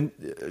dog. And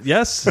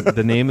yes,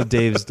 the name of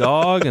Dave's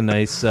dog. A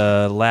nice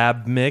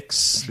lab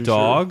mix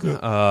dog.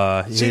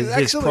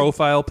 His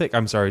profile pic.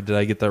 I'm sorry, did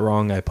I get that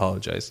wrong? I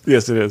apologize.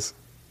 Yes, it is.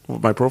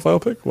 My profile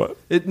pic? What?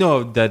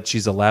 No, that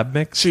she's a lab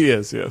mix? She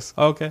is, yes.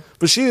 Okay.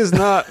 But she is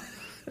not...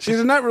 she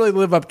does not really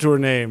live up to her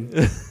name.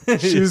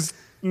 She's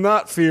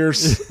not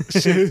fierce.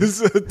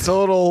 She's a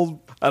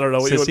total... I don't know.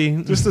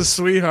 Sissy? Just a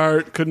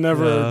sweetheart. Could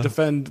never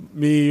defend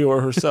me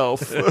or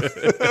herself.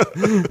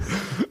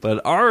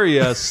 But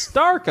Arya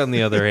Stark, on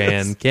the other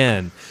hand,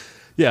 can.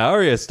 Yeah,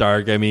 Arya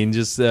Stark, I mean,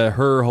 just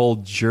her whole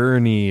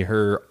journey,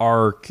 her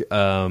arc,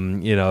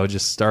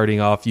 just starting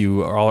off,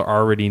 you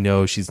already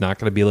know she's not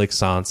going to be like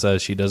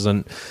Sansa. She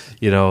doesn't,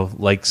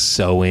 like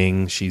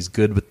sewing. She's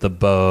good with the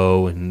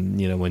bow.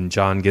 And, when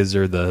Jon gives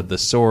her the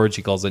sword,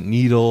 she calls it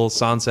needle.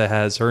 Sansa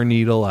has her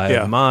needle. I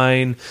have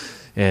mine.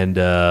 And,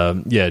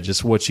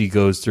 just what she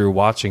goes through,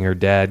 watching her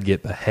dad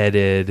get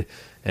beheaded.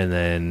 And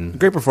then...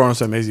 Great performance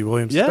by Maisie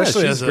Williams. Yeah,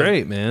 especially she's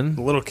great, man.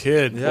 A little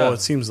kid. Yeah. Well,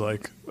 it seems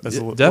like.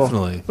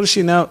 Definitely. What is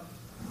she now?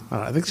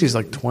 I think she's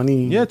like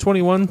 20. Yeah,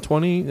 21,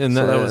 20. And,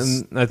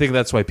 and I think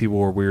that's why people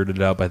were weirded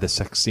out by the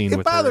sex scene with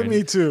her. It bothered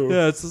me too.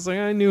 Yeah, it's just like,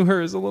 I knew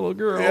her as a little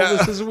girl. Yeah.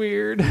 This is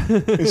weird.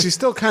 And she's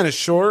still kind of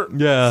short.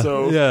 Yeah.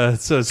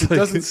 So it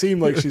doesn't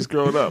seem like she's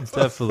grown up.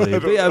 Definitely.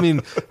 But yeah, I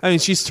mean,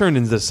 she's turned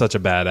into such a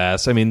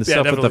badass. I mean, the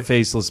stuff with the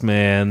faceless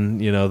man,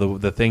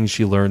 the things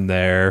she learned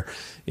there.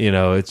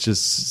 It's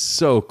just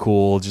so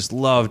cool. Just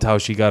loved how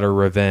she got her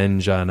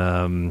revenge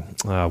on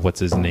what's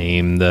his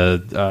name?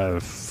 The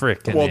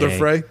frickin' Walder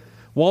Frey.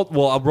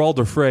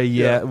 Walder Frey,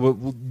 yeah.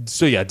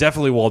 So yeah,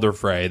 definitely Walder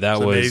Frey. That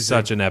was amazing.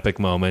 Such an epic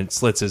moment.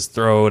 Slits his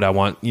throat. I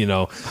want,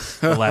 the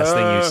last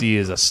thing you see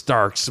is a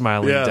Stark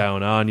smiling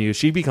down on you.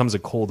 She becomes a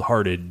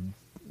cold-hearted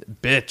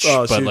bitch,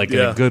 but in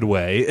a good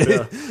way.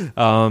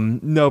 Yeah.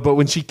 No, but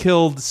when she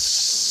killed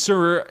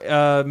Sir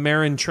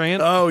Meryn Trant.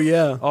 Oh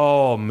yeah.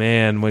 Oh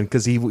man,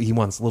 because he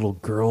wants little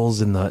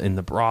girls in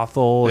the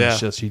brothel,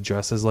 and she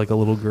dresses like a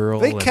little girl.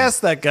 They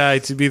cast that guy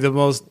to be the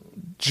most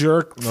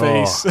jerk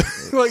face.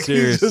 Like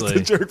seriously. He's just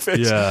a jerk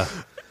face. Yeah.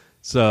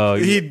 So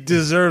he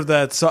deserved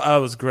that. So that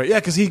was great. Yeah,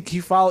 because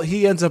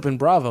he ends up in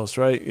Bravos,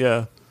 right?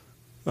 Yeah.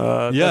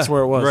 That's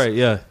where it was. Right,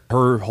 yeah.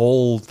 Her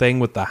whole thing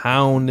with the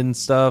Hound and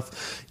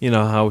stuff,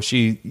 how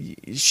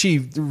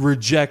she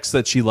rejects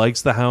that she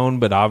likes the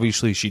Hound, but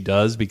obviously she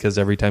does, because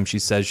every time she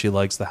says she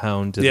likes the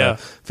Hound to the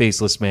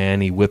faceless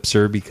man, he whips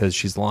her because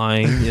she's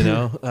lying,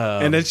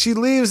 and then she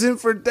leaves him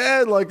for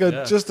dead, like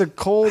just a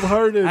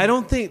cold-hearted... I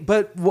don't think...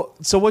 But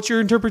so what's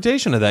your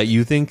interpretation of that?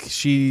 You think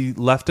she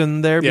left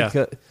him there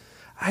because...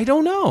 I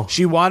don't know.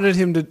 She wanted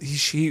him to...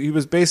 He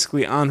was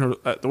basically on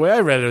her... the way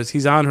I read it is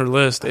he's on her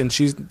list, and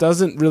she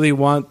doesn't really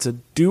want to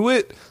do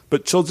it,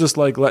 but she'll just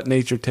let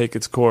nature take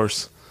its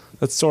course.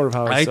 That's sort of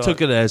how I saw took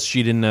it as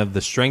she didn't have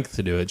the strength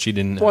to do it. She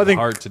didn't have the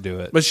heart to do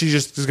it. But she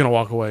just is going to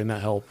walk away and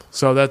not help.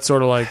 So that's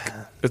sort of like,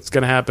 it's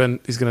going to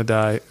happen. He's going to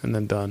die and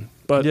then done.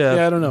 But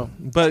yeah, I don't know.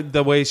 But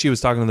the way she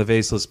was talking to the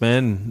Faceless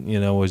Men,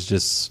 was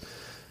just...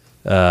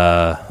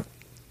 I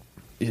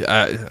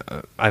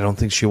don't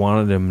think she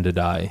wanted him to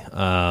die.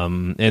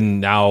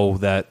 And now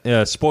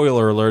that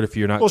spoiler alert, if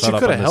you're not caught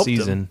up on the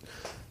season,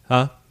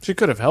 she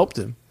could have helped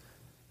him.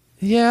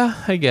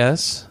 Yeah, I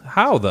guess.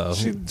 How though?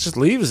 She just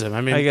leaves him.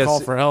 I mean,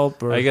 call for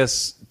help. Or... I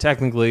guess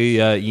technically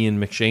Ian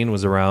McShane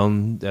was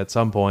around at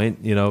some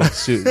point,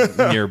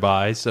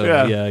 nearby. So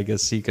yeah, I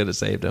guess he could have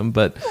saved him.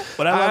 But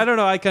I don't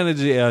know. I kind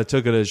of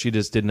took it as she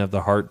just didn't have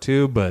the heart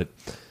to. But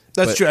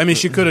that's true. I mean,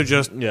 she could have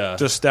just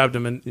stabbed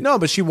him. And no,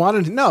 but she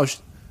wanted to. No.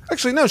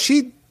 Actually, no,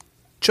 she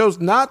chose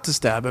not to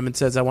stab him and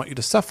says, I want you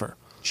to suffer.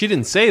 She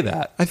didn't say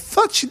that. I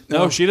thought she...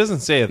 No, she doesn't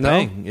say a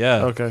thing.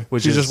 Yeah. Okay.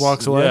 She just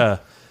walks away? Yeah.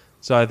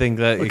 So I think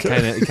that it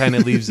kind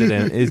of leaves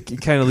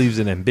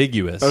it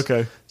ambiguous.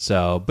 Okay.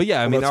 So, but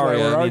yeah, I mean, that's Arya,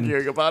 why we're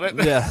arguing about it.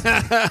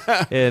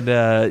 Yeah. And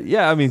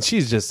I mean,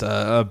 she's just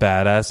a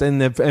badass,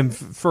 and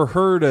for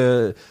her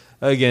to,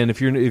 again, if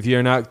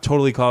you're not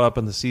totally caught up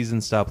on the season,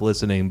 stop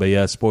listening. But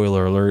yeah,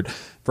 spoiler alert,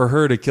 for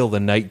her to kill the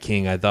Night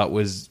King, I thought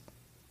was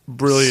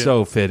brilliant,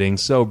 so fitting,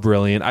 so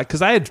brilliant.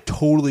 Because I had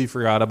totally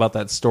forgot about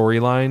that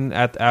storyline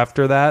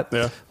after that.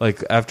 Yeah.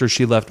 Like after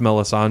she left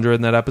Melisandre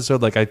in that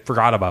episode, like I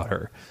forgot about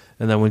her.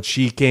 And then when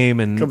she came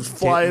and comes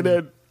flying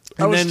in,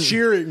 I was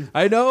cheering.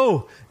 I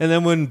know. And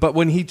then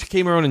when he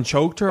came around and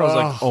choked her, I was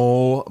like,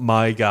 oh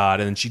my God.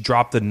 And then she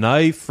dropped the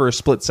knife for a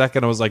split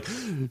second. I was like,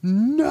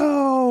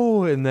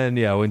 no. And then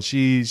when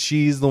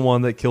she's the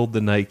one that killed the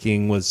Night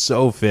King, was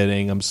so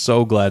fitting. I'm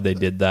so glad they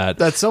did that.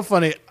 That's so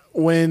funny.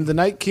 When the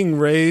Night King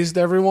raised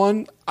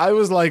everyone, I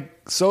was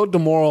like so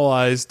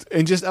demoralized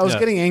and I was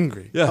getting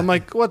angry. Yeah. I'm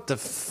like, what the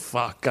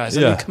fuck, guys?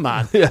 I mean, come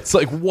on. Yeah, it's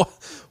like,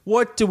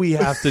 what do we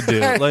have to do?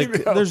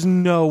 Like, there's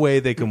no way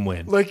they can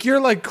win. Like,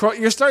 you're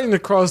starting to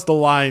cross the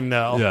line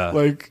now. Yeah.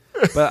 Like,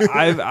 but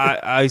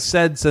I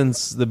said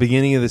since the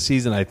beginning of the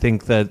season, I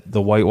think that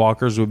the White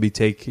Walkers would be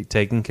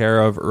taken care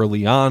of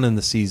early on in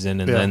the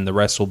season, and then the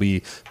rest will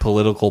be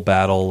political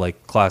battle,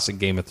 like classic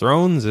Game of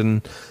Thrones.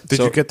 And did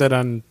you get that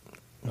on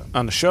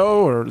the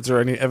show, or is there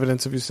any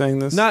evidence of you saying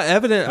this? Not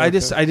evident.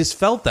 Okay. I just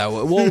felt that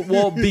way.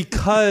 Well,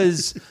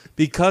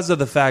 because of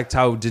the fact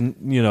how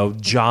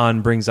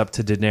Jon brings up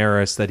to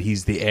Daenerys that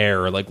he's the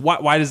heir. Like,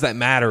 why does that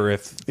matter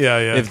if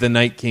the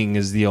Night King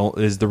is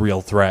the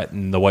real threat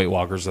and the White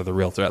Walkers are the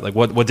real threat? Like,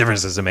 what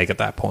difference does it make at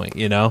that point?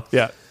 Yeah.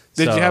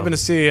 Did you happen to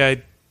see?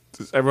 I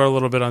wrote a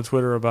little bit on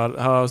Twitter about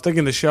how I was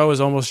thinking the show is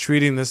almost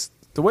treating this,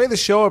 the way the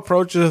show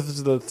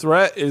approaches the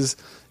threat is,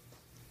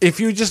 if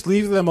you just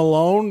leave them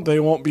alone, they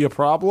won't be a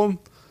problem.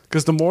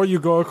 Because the more you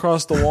go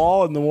across the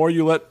wall and the more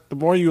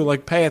you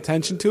pay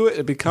attention to it,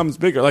 it becomes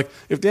bigger. Like,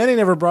 if Dany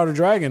never brought a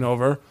dragon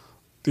over,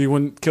 you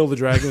wouldn't kill the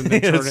dragon and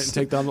then turn it and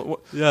take down the...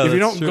 if you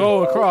don't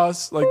go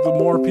across, like, the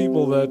more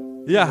people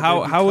that... Yeah,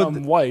 how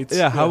would whites?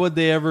 Yeah, how would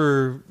they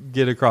ever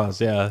get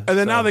across? Yeah, and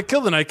then now they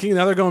killed the Night King.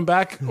 Now they're going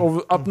back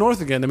up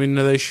north again. I mean,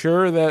 are they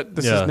sure that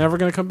this is never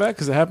going to come back?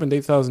 Because it happened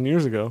 8,000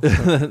 years ago.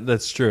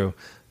 That's true.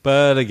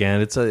 But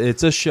again, it's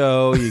a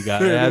show. You got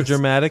to have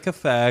dramatic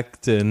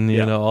effect and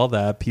all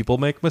that. People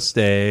make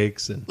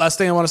mistakes. And last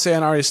thing I want to say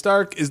on Arya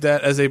Stark is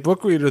that as a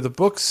book reader, the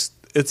books,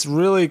 it's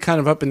really kind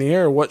of up in the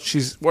air what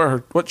choice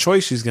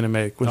she's going to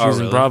make when she's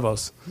in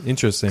Braavos.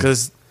 Interesting,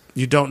 because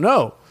you don't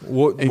know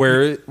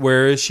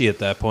where is she at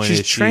that point.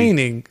 She's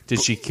training.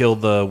 Did she kill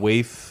the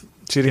waif?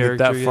 She didn't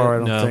get that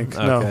far. I don't think.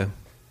 Okay. No,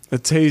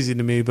 it's hazy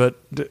to me, but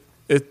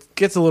it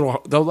gets a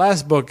little. The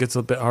last book gets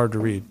a bit hard to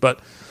read, but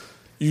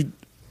you.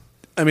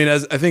 I mean,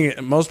 as I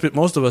think most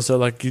of us are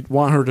like, you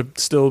want her to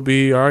still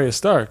be Arya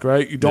Stark,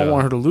 right? You don't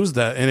want her to lose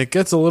that, and it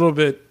gets a little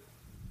bit.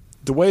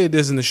 The way it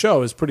is in the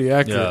show is pretty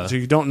accurate, so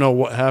you don't know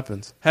what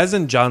happens.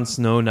 Hasn't Jon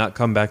Snow not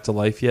come back to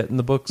life yet in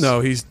the books?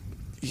 No, he's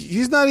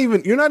not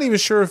even. You're not even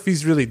sure if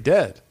he's really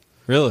dead.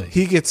 Really?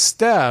 He gets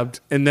stabbed,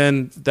 and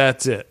then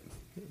that's it.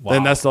 Wow.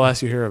 And that's the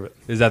last you hear of it.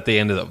 Is that the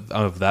end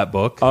of that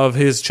book? Of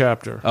his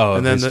chapter. Oh,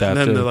 and then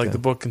the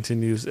book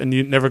continues, and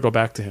you never go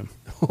back to him.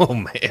 Oh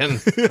man.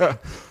 Yeah.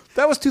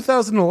 That was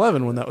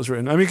 2011 when that was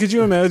written. I mean, could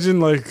you imagine,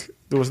 like,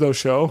 there was no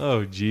show?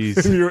 Oh,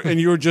 jeez.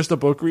 and you were just a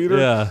book reader?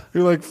 Yeah.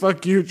 You're like,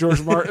 fuck you,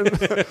 George Martin.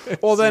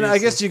 Well, then I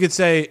guess you could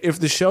say if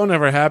the show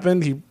never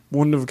happened, he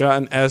wouldn't have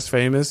gotten as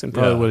famous and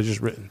probably would have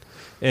just written.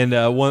 And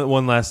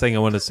one last thing I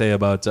want to say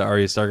about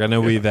Arya Stark. I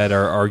know we've had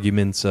our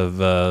arguments of,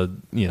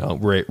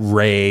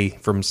 Rey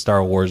from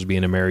Star Wars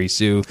being a Mary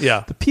Sue.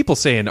 Yeah. The people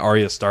saying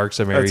Arya Stark's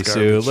a Mary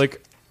Sue.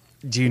 Like,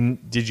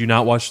 did you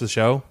not watch the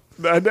show?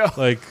 I know.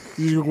 Like,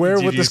 you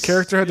aware what this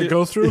character had to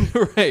go through?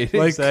 Right,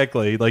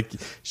 exactly. Like,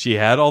 she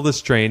had all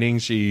this training.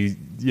 She,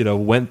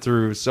 went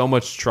through so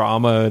much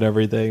trauma and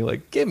everything.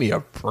 Like, give me a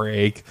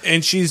break.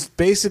 And she's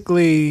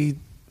basically,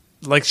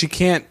 like,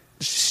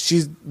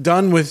 she's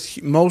done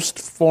with most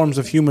forms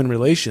of human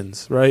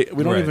relations, right?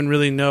 We don't even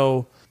really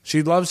know.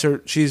 She loves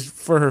she's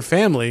for her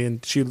family,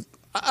 and she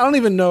I don't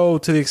even know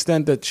to the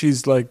extent that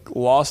she's like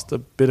lost a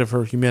bit of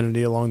her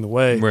humanity along the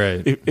way.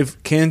 Right.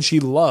 If can she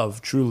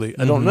love truly?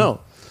 I don't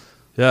know.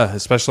 Yeah,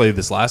 especially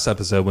this last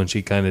episode when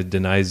she kind of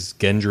denies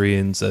Gendry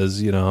and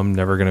says, I'm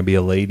never going to be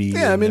a lady.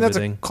 Yeah, I mean, that's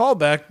a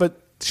callback, but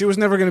she was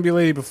never going to be a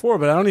lady before,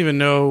 but I don't even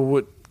know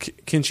what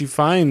can she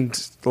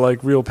find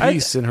like real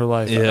peace in her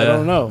life. Yeah, I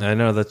don't know. I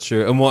know that's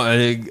true. And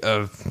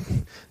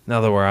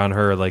now that we're on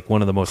her, like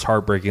one of the most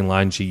heartbreaking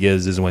lines she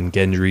gives is when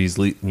Gendry's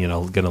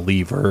going to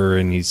leave her,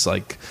 and he's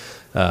like,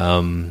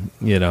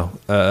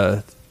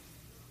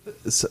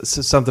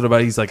 something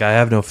about he's like, I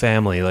have no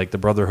family, like the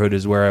brotherhood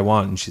is where I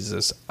want, and she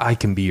says, I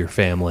can be your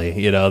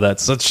family.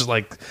 That's such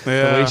like the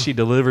way she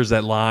delivers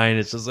that line.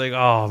 It's just like,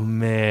 oh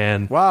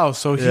man, wow.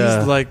 So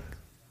he's like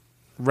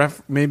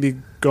maybe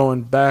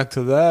going back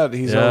to that.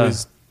 He's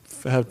always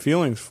had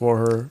feelings for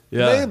her.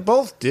 They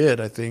both did,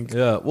 I think.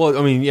 Well,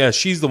 I mean,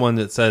 she's the one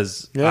that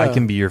says I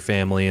can be your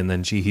family, and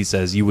then he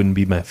says, you wouldn't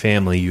be my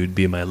family, you would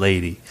be my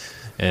lady.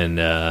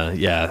 And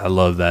I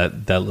love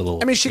that little.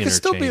 I mean, she could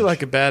still be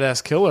like a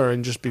badass killer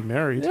and just be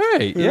married,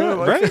 right? Yeah,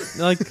 right.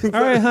 Like, all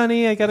right,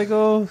 honey, I gotta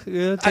go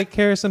take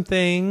care of some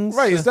things.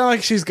 Right. It's not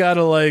like she's got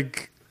to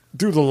like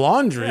do the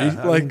laundry.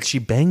 Yeah, like she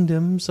banged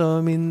him, so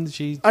I mean,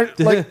 I'm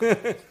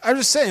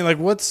just saying, like,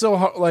 what's so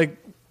hard? Like,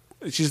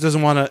 she just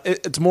doesn't want to.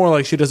 It's more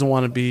like she doesn't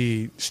want to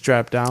be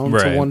strapped down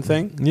to one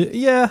thing.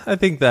 Yeah, I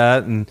think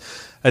that, and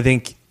I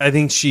think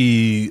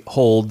she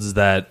holds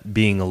that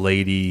being a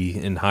lady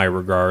in high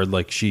regard.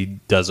 Like, she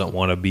doesn't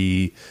want to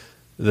be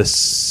the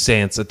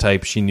Sansa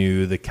type she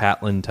knew, the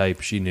Catelyn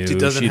type she knew. She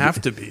doesn't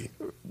have to be.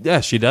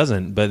 Yeah, she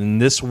doesn't. But in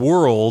this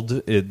world,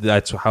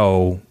 that's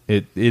how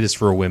it is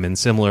for women.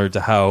 Similar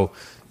to how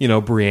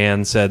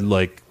Brienne said,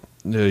 like,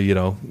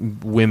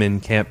 women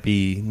can't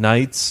be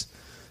knights.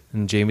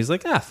 And Jamie's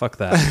like, fuck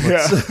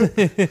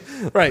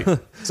that. Right.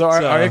 So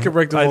I could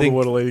break down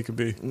what a lady could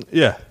be.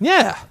 Yeah.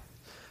 Yeah.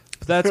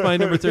 That's my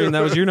number 3, and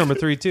that was your number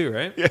 3 too,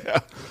 right? Yeah.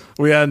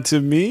 We had to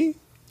me?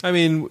 I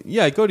mean,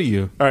 go to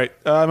you. All right.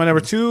 My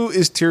number 2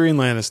 is Tyrion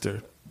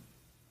Lannister.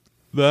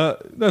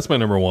 That's my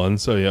number 1,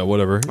 so yeah,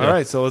 whatever. All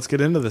right, so let's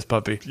get into this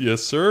puppy.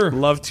 Yes, sir.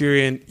 Love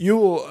Tyrion. You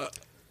will...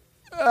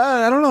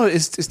 I don't know.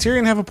 Does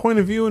Tyrion have a point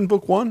of view in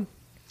book 1?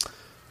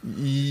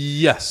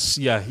 Yes.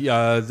 Yeah.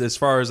 As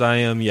far as I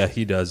am,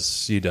 he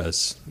does. He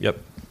does. Yep.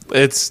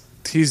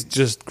 He's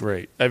just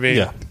great. I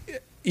mean,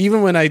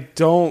 even when I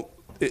don't...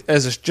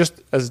 As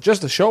just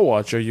a show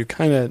watcher, you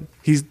kind of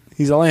he's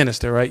a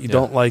Lannister, right? You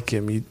don't like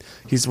him.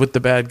 He's with the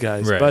bad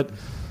guys, right. But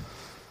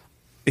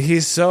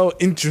he's so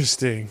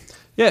interesting.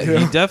 Yeah,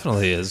 he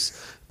definitely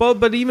is.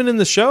 But even in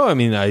the show, I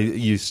mean,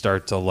 you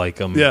start to like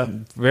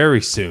him very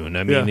soon.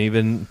 I mean,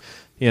 even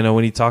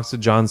when he talks to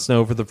Jon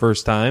Snow for the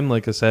first time,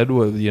 like I said,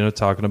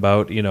 talking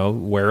about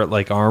wear it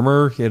like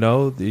armor.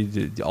 All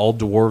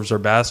dwarves are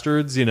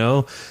bastards.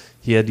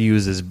 He had to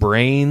use his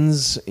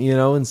brains,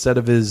 instead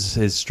of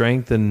his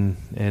strength,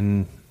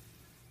 and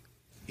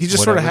he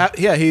just whatever.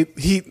 Sort of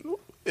he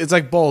it's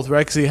like both, right?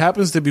 Because he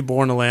happens to be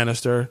born a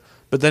Lannister,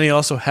 but then he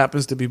also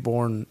happens to be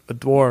born a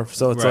dwarf.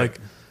 So it's like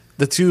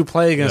the two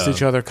play against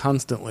each other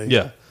constantly.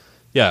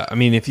 Yeah. I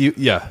mean,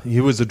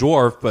 he was a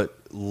dwarf, but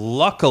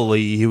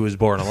luckily he was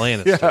born a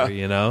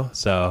Lannister.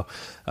 So.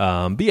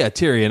 But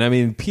Tyrion. I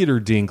mean, Peter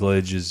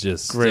Dinklage is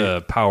just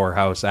a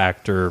powerhouse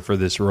actor for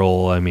this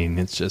role. I mean,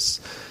 it's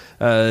just.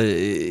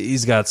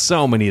 He's got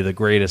so many of the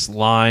greatest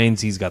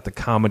lines. He's got the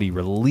comedy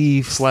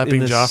relief,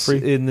 slapping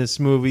Joffrey in this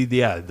movie.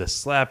 Yeah, the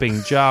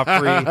slapping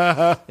Joffrey.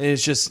 And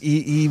it's just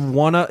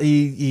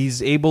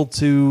he's able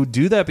to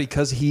do that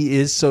because he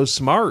is so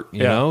smart.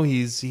 You know,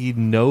 he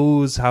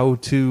knows how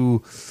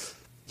to.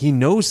 He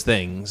knows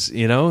things,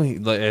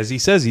 as he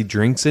says, he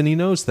drinks and he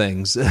knows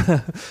things.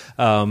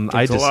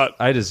 I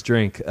just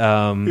drink.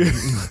 I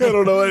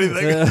don't know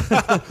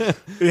anything.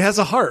 He has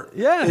a heart.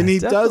 Yeah. And he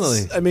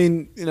definitely. does. I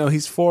mean,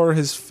 he's for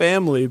his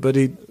family, but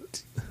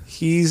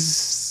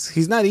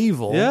he's not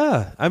evil.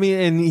 Yeah. I mean,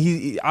 and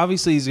he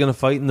obviously he's going to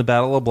fight in the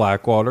Battle of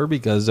Blackwater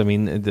because, I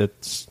mean,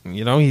 that's,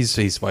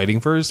 he's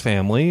fighting for his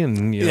family.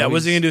 And,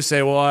 what's he going to do?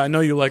 Say, well, I know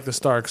you like the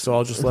Starks, so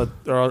I'll just let,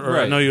 or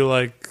I know you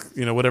like,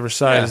 whatever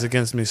side is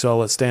against me, so I'll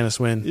let Stannis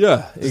win.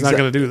 Yeah. He's not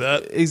going to do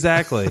that.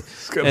 Exactly.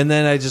 And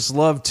then I just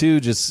love, too,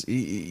 just,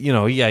 he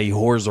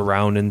whores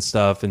around and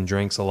stuff and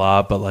drinks a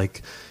lot, but,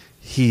 like,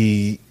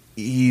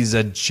 he's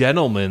a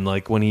gentleman.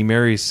 Like, when he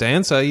marries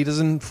Sansa, he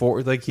doesn't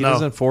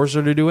doesn't force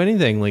her to do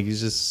anything. Like,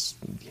 he's just,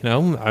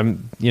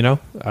 I'm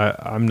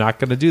not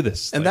going to do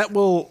this. And that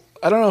will,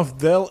 I don't know if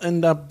they'll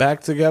end up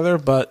back together,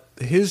 but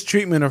his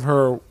treatment of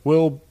her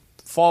will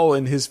fall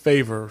in his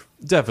favor.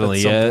 Definitely,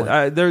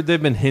 yeah.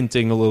 They've been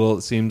hinting a little,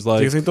 it seems like.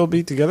 Do you think they'll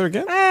be together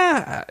again?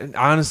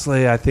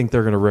 Honestly, I think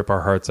they're going to rip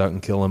our hearts out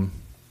and kill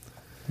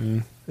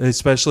him.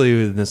 Especially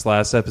in this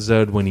last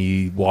episode when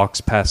he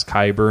walks past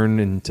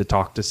Qyburn and to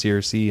talk to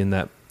Cersei in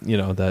that,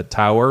 that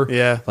tower.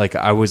 Yeah. Like,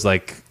 I was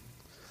like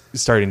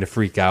starting to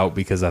freak out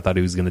because I thought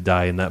he was going to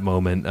die in that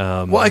moment.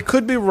 Well, I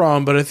could be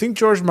wrong, but I think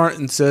George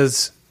Martin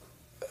says,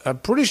 I'm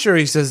pretty sure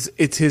he says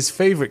it's his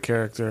favorite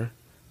character.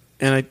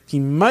 And he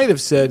might have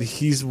said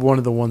he's one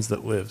of the ones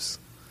that lives.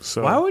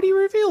 So Why would he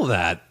reveal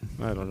that?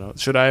 I don't know.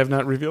 Should I have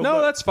not revealed that?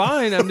 No, that's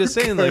fine. I'm just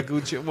saying, like,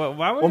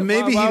 why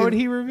would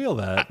he reveal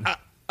that?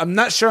 I'm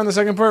not sure on the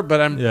second part,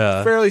 but I'm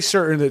fairly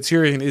certain that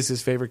Tyrion is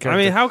his favorite character.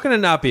 I mean, how can it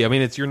not be? I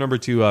mean, it's your number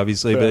 2,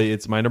 obviously, but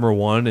it's my number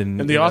 1.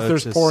 And the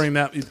author's pouring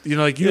that,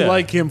 like, you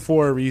like him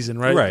for a reason,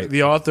 right? Right.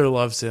 The author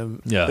loves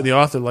him. Yeah. And the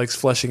author likes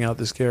fleshing out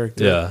this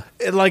character. Yeah.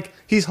 And, like,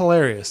 he's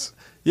hilarious.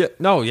 Yeah,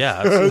 no,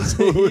 yeah.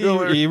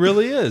 Absolutely. He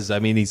really is. I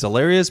mean, he's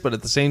hilarious, but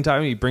at the same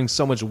time, he brings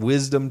so much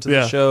wisdom to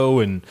the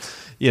show and,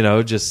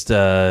 just,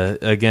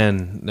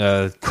 again,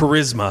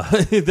 charisma.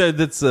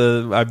 That's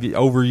I've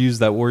overused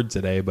that word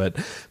today, but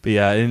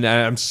yeah, and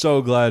I'm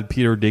so glad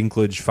Peter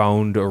Dinklage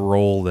found a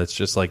role that's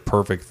just, like,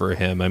 perfect for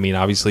him. I mean,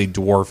 obviously,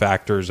 dwarf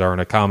actors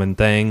aren't a common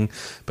thing,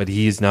 but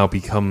he's now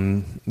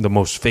become the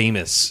most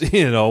famous,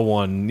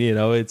 one,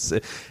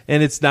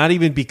 it's not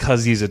even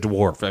because he's a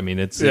dwarf. I mean,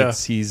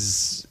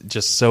 he's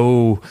just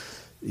so...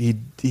 He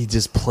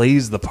just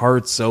plays the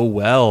part so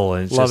well,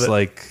 and it's just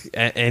like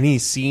any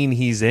scene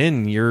he's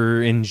in,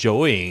 you're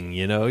enjoying.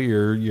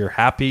 You're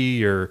happy.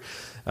 You're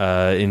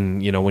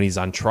when he's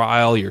on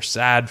trial, you're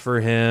sad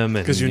for him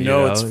because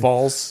it's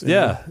false.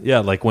 Yeah.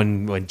 Like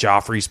when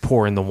Joffrey's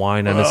pouring the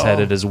wine on his head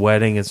at his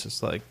wedding, it's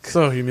just like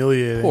so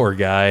humiliating. Poor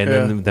guy.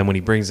 And then when he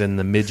brings in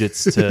the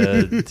midgets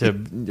to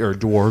or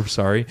dwarves,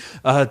 sorry,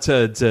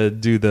 to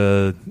do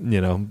the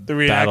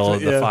battle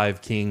of the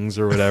 5 kings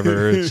or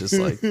whatever, it's just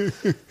like,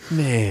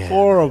 man,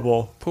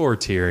 horrible. Poor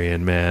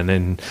Tyrion, man.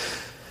 And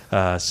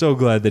so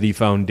glad that he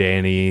found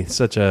Dany.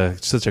 Such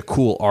a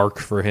cool arc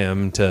for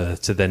him to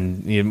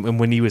then. And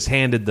when he was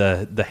handed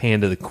the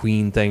hand of the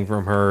queen thing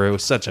from her, it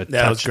was such a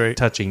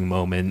touching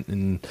moment.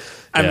 And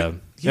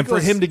for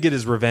him to get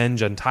his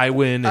revenge on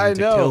Tywin and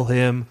to kill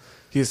him,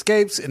 he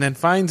escapes and then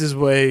finds his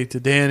way to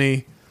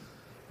Dany.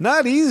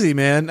 Not easy,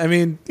 man. I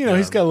mean,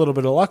 he's got a little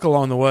bit of luck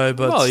along the way,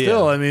 but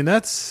still, I mean,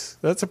 that's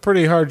a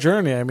pretty hard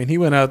journey. I mean, he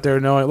went out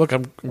there knowing, look,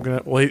 I'm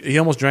gonna. Well, he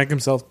almost drank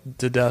himself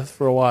to death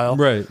for a while,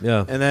 right?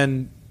 Yeah, and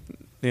then.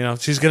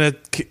 She's going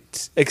to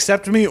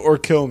accept me or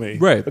kill me.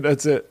 Right. But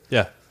that's it.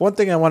 Yeah. One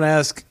thing I want to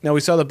ask, now we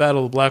saw the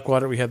Battle of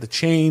Blackwater. We had the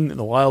chain and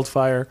the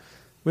wildfire.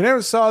 We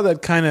never saw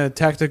that kind of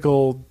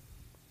tactical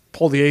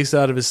pull the ace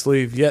out of his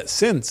sleeve yet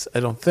since, I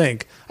don't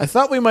think. I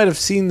thought we might have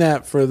seen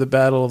that for the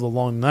Battle of the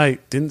Long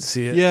Night. Didn't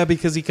see it. Yeah,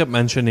 because he kept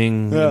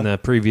mentioning in the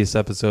previous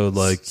episode,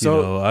 like,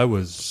 I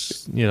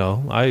was,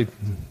 I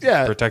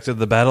protected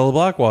the Battle of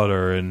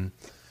Blackwater, and...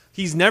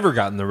 He's never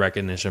gotten the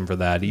recognition for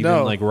that,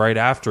 even like right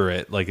after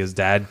it. Like his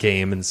dad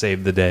came and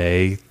saved the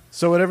day.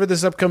 So whatever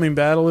this upcoming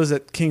battle is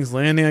at King's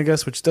Landing, I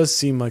guess, which does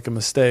seem like a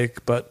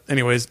mistake. But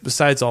anyways,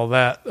 besides all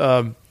that,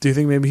 do you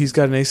think maybe he's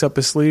got an ace up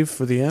his sleeve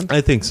for the end? I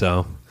think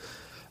so.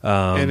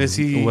 And is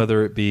he...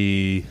 Whether it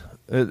be...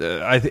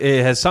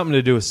 it has something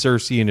to do with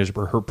Cersei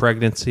and her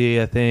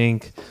pregnancy, I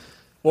think.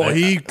 Well,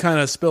 he kind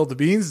of spilled the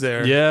beans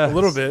there a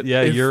little bit.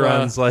 Yeah,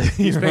 Euron's like...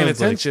 He's paying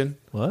attention. Like,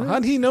 what? How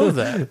did he know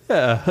that?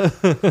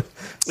 Yeah.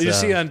 You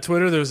see on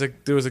Twitter, there's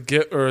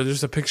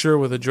a picture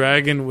with a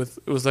dragon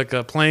it was like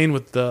a plane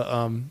with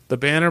the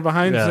banner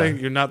behind it saying,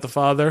 "You're not the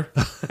father."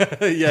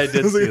 Yeah, I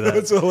did see that.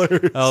 That's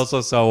hilarious. I also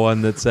saw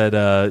one that said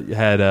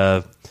had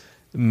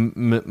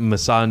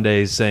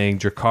Missandei saying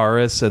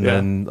Dracarys, and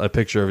then a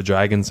picture of a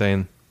dragon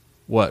saying,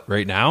 "What,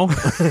 right now?"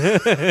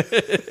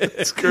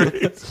 It's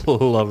great.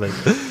 Love it.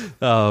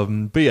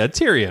 But yeah,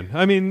 Tyrion.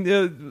 I mean,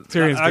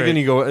 Tyrion's I'm great. going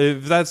to go.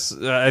 If that's,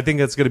 I think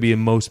that's going to be in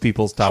most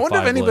people's top 5 I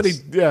wonder if anybody.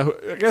 list. Yeah,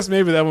 I guess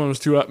maybe that one was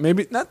too.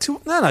 Maybe not too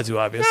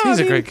obvious. He's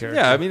a great character.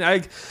 Yeah, I mean,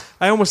 I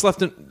almost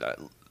left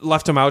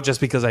him out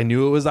just because I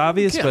knew it was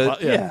obvious.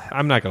 But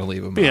I'm not going to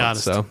leave him Be out.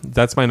 honest. So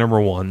that's my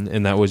number 1,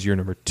 and that was your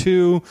number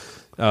 2.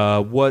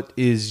 What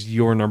is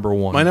your number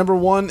 1? My number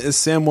 1 is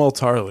Samwell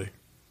Tarly.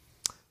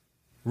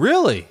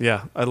 Really?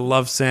 Yeah, I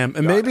love Sam,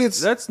 and maybe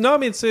it's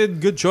it's a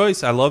good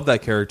choice. I love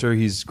that character.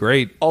 He's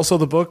great. Also,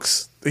 the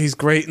books. He's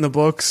great in the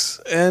books,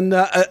 and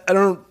I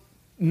don't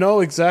know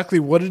exactly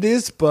what it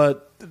is,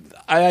 but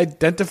I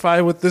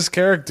identify with this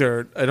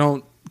character. I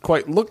don't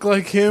quite look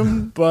like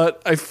him,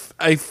 but I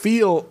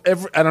feel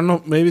I don't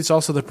know. Maybe it's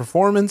also the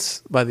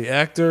performance by the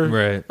actor.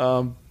 Right.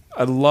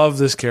 I love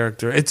this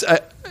character. It's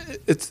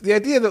the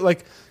idea that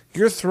like.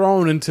 You're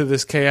thrown into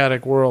this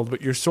chaotic world,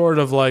 but you're sort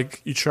of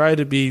like, you try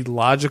to be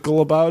logical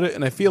about it.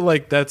 And I feel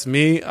like that's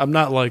me. I'm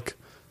not like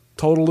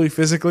totally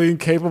physically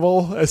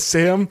capable as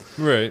Sam.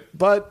 Right.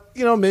 But,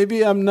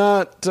 maybe I'm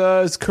not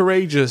as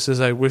courageous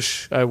as I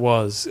wish I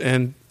was.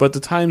 But the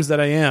times that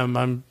I am,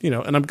 I'm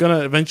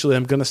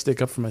gonna stick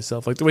up for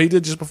myself. Like the way he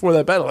did just before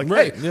that battle. Like,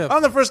 right, hey,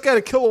 I'm the first guy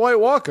to kill a White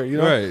Walker,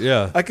 Right,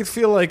 yeah. I could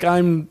feel like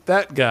I'm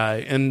that guy.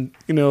 And,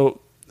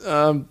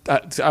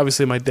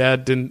 obviously my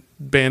dad didn't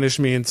banish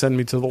me and send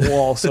me to the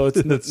wall, so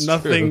it's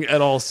nothing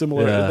at all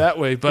similar that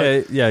way.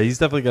 But he's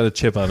definitely got a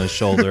chip on his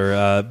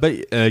shoulder.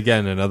 But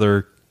again,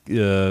 another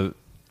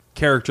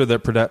character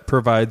that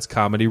provides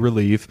comedy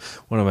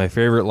relief. One of my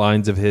favorite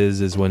lines of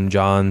his is when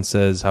Jon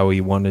says how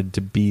he wanted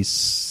to be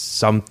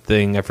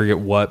something, I forget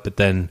what, but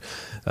then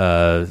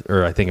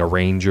or I think a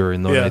ranger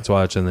in the Night's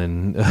Watch, and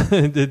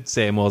then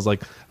Samuel's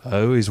like,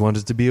 I always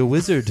wanted to be a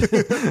wizard.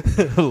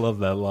 I love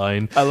that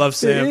line. I love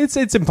Sam.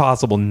 It's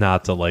impossible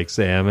not to like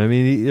Sam. I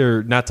mean,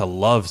 or not to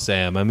love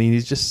Sam. I mean,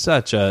 he's just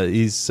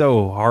he's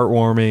so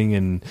heartwarming,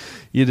 and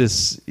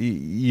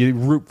you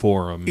root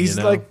for him. He's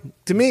like,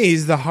 to me,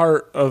 he's the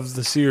heart of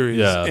the series.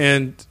 Yeah.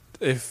 And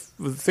if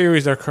the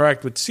theories are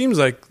correct, which seems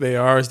like they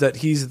are, is that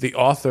he's the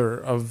author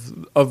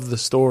of the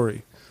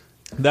story.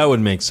 That would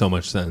make so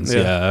much sense.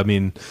 Yeah. I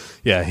mean,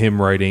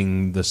 him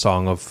writing the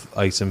Song of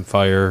Ice and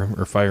Fire,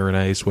 or Fire and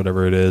Ice,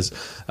 whatever it is.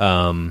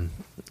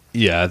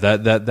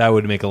 That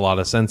would make a lot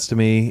of sense to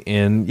me.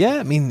 And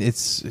I mean, again,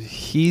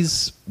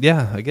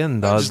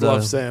 I just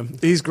love Sam.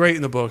 He's great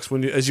in the books.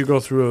 As you go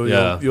through,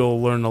 you'll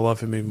learn to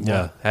love him even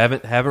more. Yeah,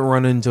 haven't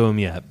run into him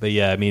yet, but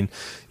I mean,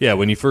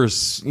 when you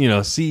first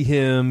see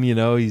him,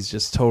 he's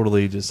just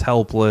totally just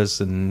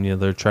helpless,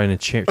 and they're trying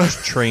to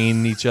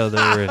train each other.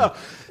 And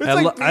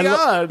it's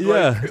beyond.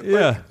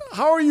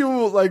 How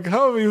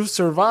have you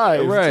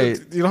survived? Right.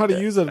 You know how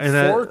to use a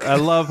fork? I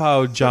love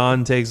how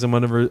John takes him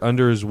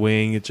under his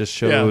wing. It just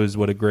shows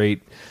what a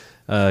great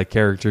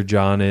character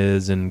John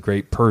is, and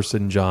great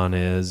person John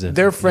is. And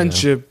their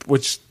friendship,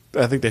 which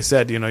I think they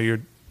said,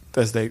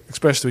 as they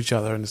expressed to each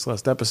other in this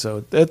last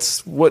episode,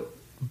 that's what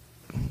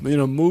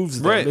moves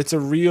them. Right. It's a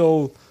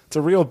real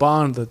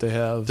bond that they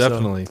have.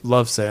 Definitely. So,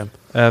 love Sam.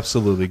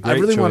 Absolutely. Great I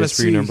really want to choice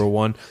for your number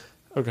one.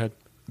 Okay.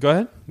 Go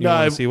ahead. You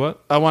want to see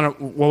what? I want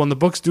to. Well, when the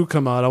books do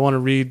come out, I want to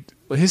read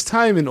his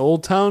time in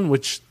Old Town,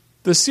 which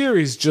the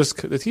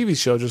TV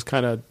show just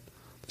kind of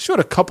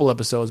showed a couple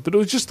episodes, but it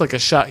was just like a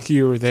shot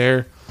here or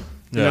there.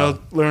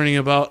 Learning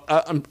about.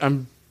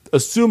 I'm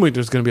assuming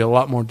there's going to be a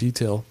lot more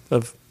detail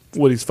of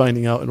what he's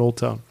finding out in Old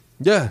Town.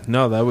 Yeah,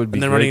 no, that would be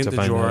and then great running to into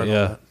find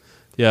Jorah out.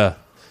 Yeah.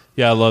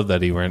 I love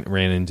that he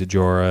ran into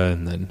Jorah,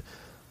 and then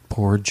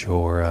poor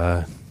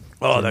Jorah.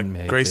 Oh, that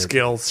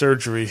grayscale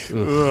surgery.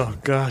 Oh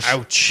gosh.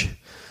 Ouch.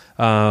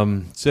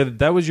 So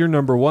that was your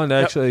number one,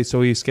 actually. Yep. So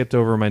we skipped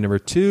over my number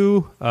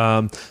two.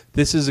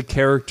 This is a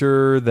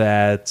character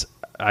that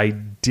I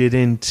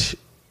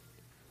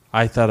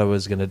thought I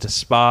was going to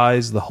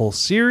despise the whole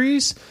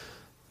series,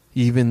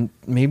 even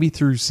maybe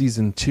through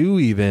season 2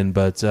 even.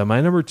 But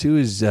my number two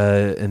is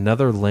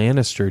another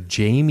Lannister,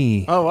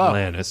 Jaime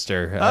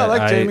Lannister. I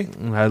like Jaime.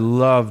 I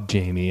love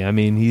Jaime. I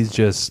mean, he's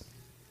just,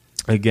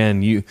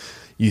 again, you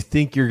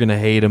think you're going to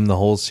hate him the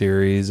whole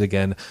series.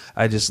 Again,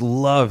 I just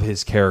love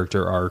his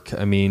character arc.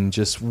 I mean,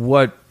 just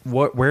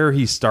where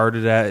he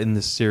started at in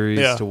the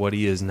series to what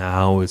he is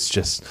now. It's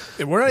just...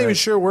 We're not even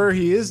sure where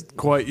he is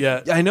quite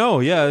yet. I know,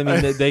 yeah. I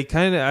mean, they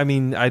kind of... I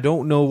mean, I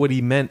don't know what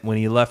he meant when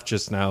he left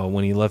just now,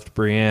 when he left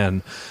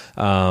Brienne.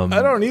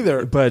 I don't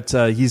either. But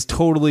he's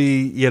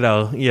totally,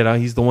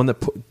 he's the one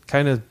that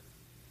kind of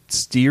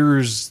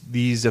steers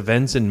these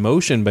events in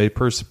motion by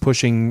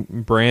pushing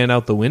Bran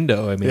out the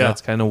window. I mean,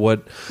 that's kind of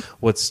what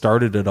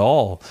started it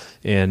all.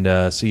 And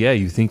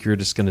you think you're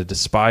just going to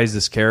despise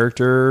this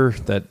character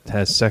that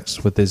has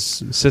sex with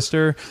his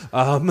sister.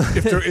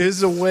 If there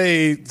is a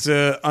way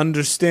to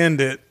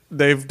understand it,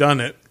 they've done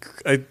it.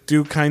 I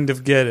do kind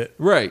of get it.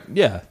 Right,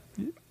 yeah.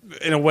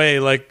 In a way,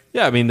 like...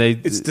 Yeah, I mean,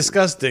 it's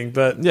disgusting,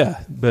 but...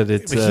 Yeah, but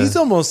it's... But he's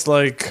almost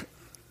like...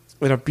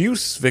 an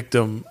abuse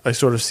victim, I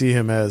sort of see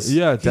him as.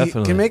 Yeah,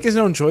 definitely. He can make his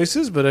own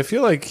choices, but I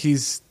feel like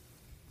he's,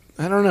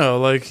 I don't know,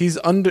 like he's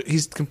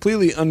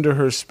completely under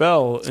her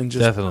spell and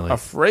just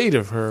afraid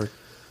of her.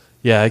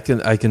 Yeah,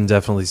 I can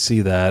definitely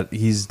see that.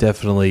 He's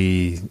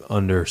definitely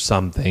under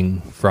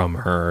something from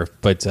her,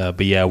 but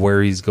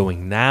where he's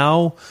going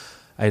now,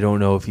 I don't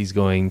know if he's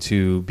going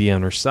to be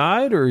on her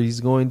side or he's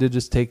going to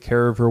just take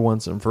care of her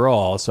once and for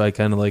all. So I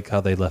kind of like how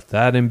they left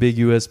that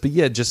ambiguous. But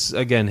just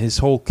again, his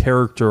whole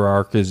character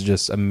arc is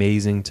just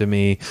amazing to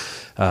me.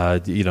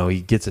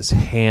 He gets his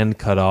hand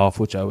cut off,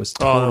 which I was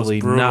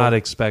totally not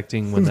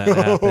expecting when that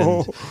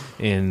happened.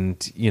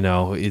 And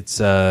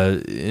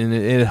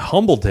it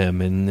humbled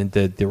him, and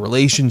the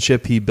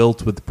relationship he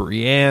built with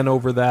Brienne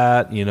over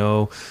that.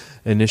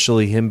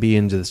 Initially him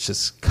being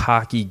just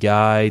cocky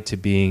guy to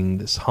being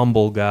this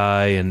humble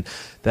guy, and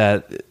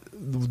that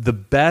the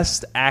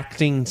best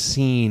acting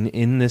scene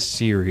in this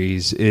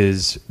series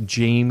is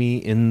Jaime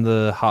in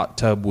the hot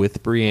tub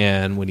with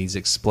Brienne when he's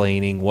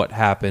explaining what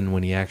happened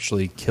when he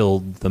actually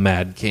killed the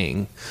Mad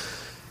King.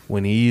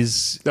 When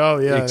he's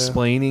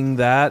explaining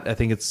that, I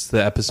think it's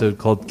the episode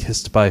called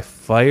Kissed by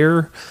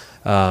Fire.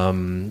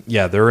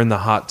 They're in the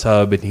hot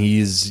tub, and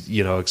he's,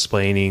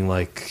 explaining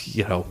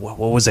what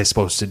was I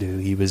supposed to do?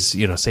 He was,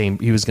 saying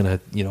he was going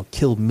to,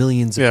 kill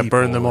millions of people.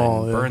 Burn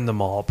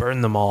them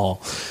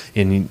all.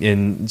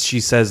 And she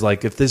says,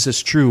 if this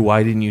is true,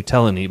 why didn't you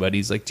tell anybody?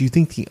 He's like, do you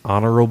think the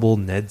Honorable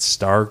Ned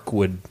Stark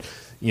would,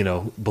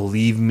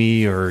 believe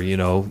me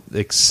or,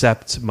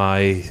 accept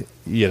my,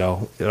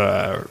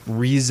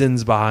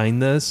 reasons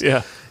behind this?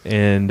 Yeah.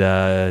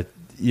 And,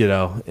 you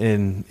know,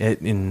 and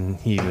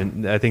he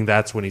even, I think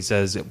that's when he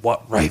says,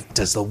 "What right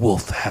does the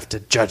wolf have to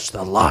judge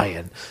the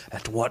lion?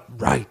 At what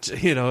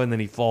right?" You know, and then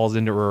he falls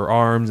into her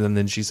arms, and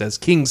then she says,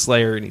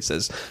 "Kingslayer," and he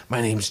says,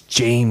 "My name's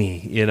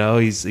Jamie." You know,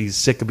 he's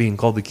sick of being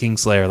called the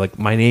Kingslayer. Like,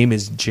 my name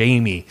is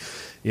Jamie.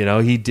 You know,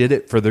 he did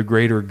it for the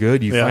greater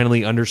good. You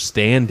finally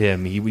understand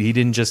him. He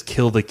didn't just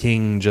kill the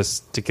king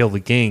just to kill the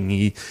king.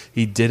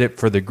 He did it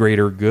for the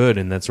greater good,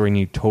 and that's when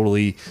you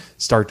totally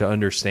start to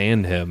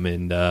understand him.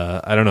 And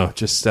I don't know,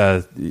 just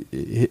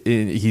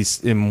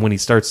he's when he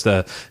starts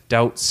to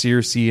doubt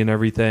Cersei and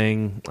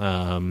everything.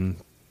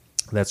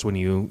 That's when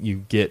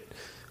you get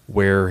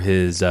where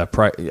his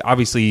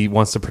obviously he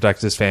wants to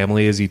protect his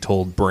family, as he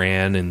told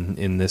Bran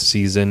in this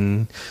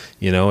season.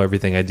 You know,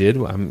 everything I did,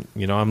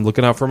 I'm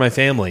looking out for my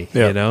family.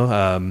 Yeah. You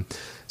know,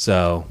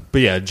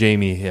 but yeah,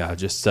 Jamie,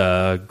 just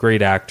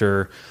great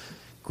actor,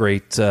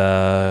 great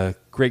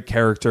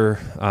character.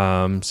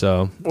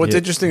 So what's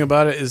interesting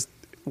about it is,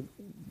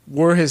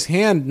 were his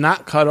hand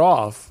not cut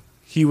off,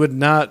 he would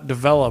not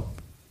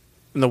develop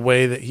in the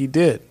way that he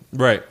did.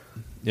 Right.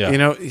 Yeah. You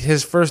know,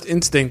 his first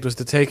instinct was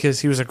to take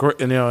he was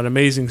an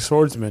amazing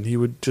swordsman. He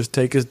would just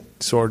take his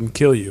sword and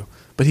kill you.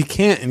 But he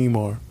can't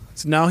anymore.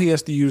 So now he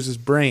has to use his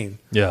brain.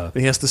 Yeah. And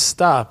he has to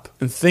stop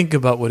and think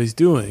about what he's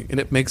doing.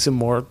 And it makes him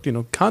more,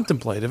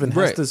 contemplative, and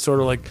has to sort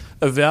of like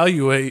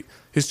evaluate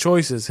his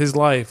choices, his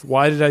life.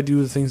 Why did I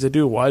do the things I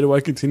do? Why do I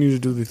continue to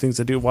do the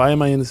things I do? Why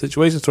am I in the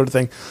situation, sort of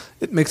thing?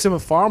 It makes him a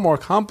far more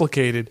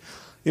complicated,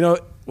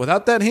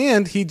 without that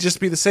hand, he'd just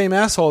be the same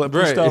asshole that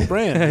pushed out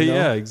Bran.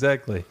 Yeah,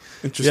 exactly.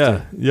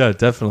 Interesting. Yeah,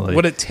 definitely.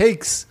 What it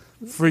takes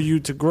for you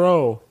to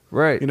grow.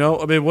 Right.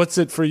 I mean, what's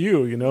it for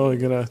you? You're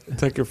going to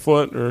take your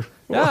foot or...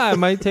 Yeah, I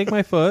might take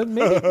my foot.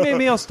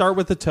 Maybe I'll start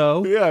with the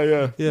toe.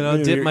 Yeah.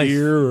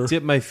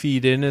 Dip my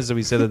feet in, as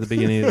we said at the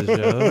beginning of the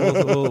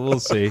show.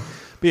 We'll see.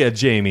 But yeah,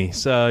 Jamie.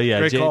 So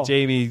yeah,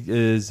 Jamie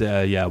is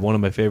one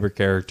of my favorite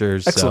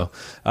characters. Excellent.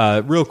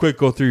 So real quick,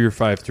 go through your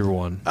 5 through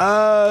 1.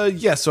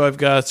 So I've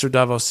got Sir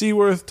Davos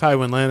Seaworth,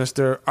 Tywin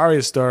Lannister,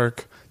 Arya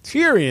Stark,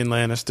 Tyrion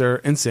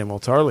Lannister, and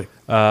Samwell Tarly.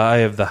 I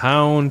have the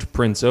Hound,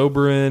 Prince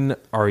Oberyn,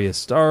 Arya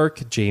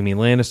Stark, Jamie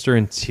Lannister,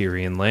 and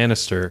Tyrion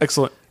Lannister.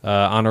 Excellent.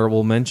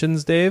 Honorable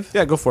mentions, Dave?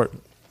 Yeah, go for it.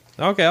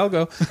 Okay, I'll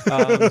go.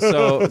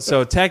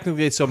 So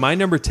technically, my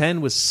number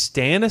 10 was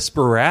Stannis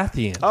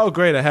Baratheon. Oh,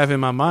 great. I have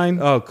him on mine.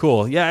 Oh,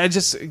 cool. Yeah,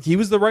 he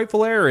was the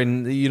rightful heir,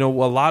 and, a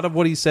lot of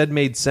what he said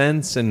made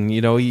sense, and,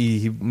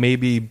 he may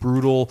be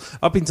brutal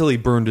up until he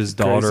burned his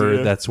daughter. Crazy,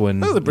 yeah. That's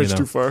when... the bridge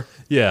too far.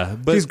 Yeah.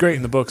 But he's great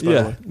in the books, by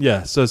the way.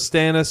 Yeah, so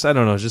Stannis, I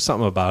don't know, just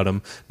something about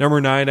him. Number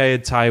 9, I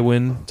had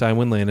Tywin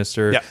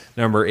Lannister. Yeah.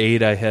 Number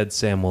 8, I had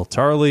Samwell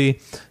Tarly.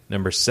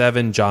 Number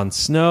 7, Jon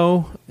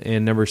Snow.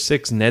 And number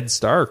 6, Ned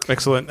Stark.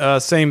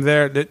 Excellent. Same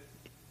there.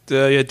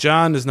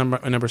 Jon is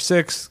number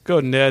 6. Go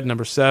Ned,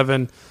 number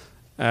 7.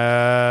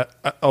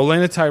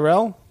 Olenna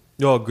Tyrell.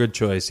 Oh, good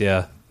choice,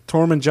 yeah.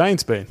 Tormund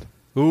Giantsbane.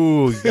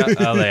 Ooh,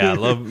 yeah,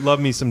 love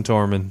me some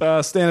Tormund.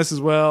 Stannis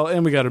as well.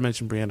 And we got to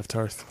mention Brienne of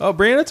Tarth. Oh,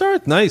 Brienne of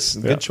Tarth. Nice.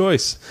 Good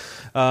choice.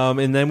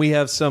 And then we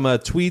have some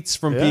tweets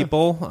from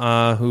people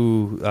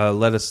who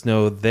let us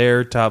know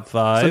their top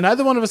 5. So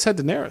neither one of us had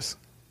Daenerys.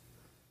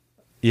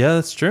 Yeah,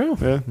 that's true.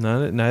 Yeah.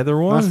 Neither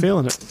one. Not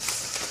feeling it.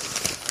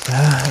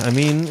 I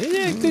mean,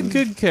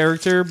 good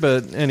character,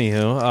 but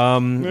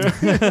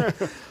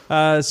anywho.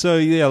 So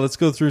yeah, let's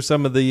go through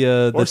some of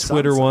the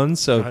Twitter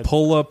ones. So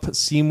pull up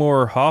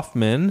Seymour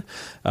Hoffman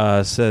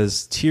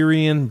says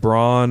Tyrion,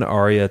 Bronn,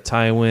 Arya,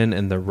 Tywin,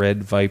 and the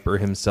Red Viper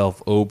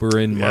himself,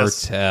 Oberyn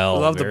Martell. I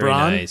love the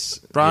Bronn. Nice.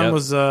 Bronn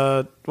was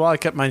I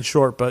kept mine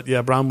short, but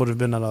yeah, Bronn would have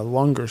been on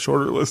a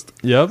shorter list.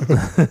 Yep.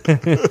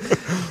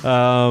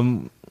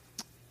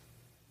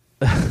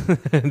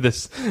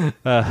 This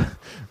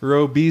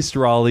Robeast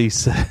Raleigh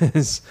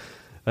says,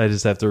 I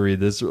just have to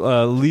read this.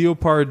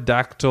 Leopard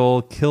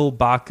Dactyl,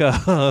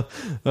 Kilbaka,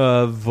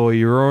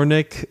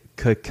 Voyronic,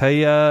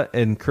 Kakaya,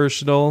 and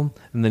Kirshnell.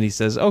 And then he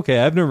says, okay,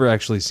 I've never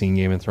actually seen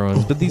Game of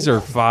Thrones, but these are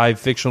 5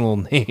 fictional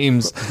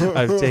names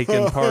I've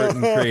taken part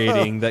in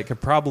creating that could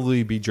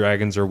probably be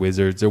dragons or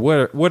wizards or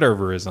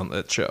whatever is on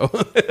that show.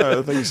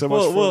 Thank you so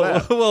much for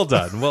that. Well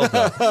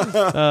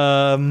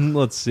done.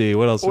 Let's see.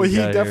 What else we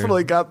got he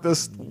definitely got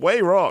this way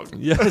wrong.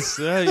 Yes.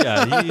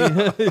 Midnight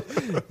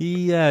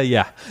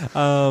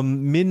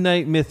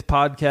Myth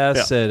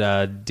Podcast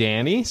said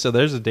Danny. So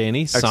there's a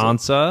Danny.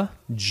 Excellent. Sansa.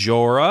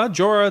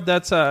 Jorah,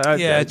 that's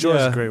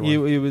Jorah's a great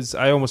one. He was.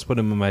 I almost put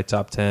him in my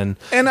top 10.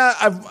 And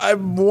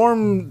I've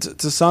warmed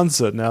to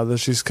Sansa now that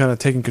she's kind of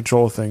taking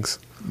control of things.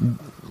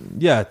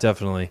 Yeah,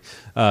 definitely.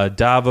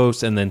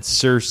 Davos, and then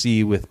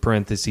Cersei with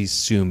parentheses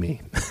Sumi.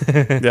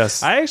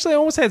 Yes, I actually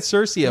almost had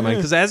Cersei on mine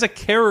because as a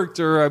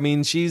character, I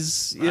mean,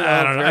 she's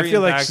I don't know. I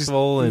feel like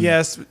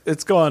yes,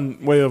 it's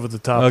gone way over the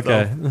top.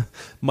 Okay, though.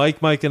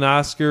 Mike, and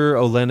Oscar,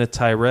 Olenna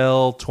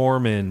Tyrell,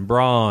 Tormund,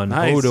 Bronn,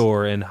 Nice.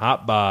 Hodor, and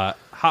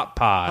hot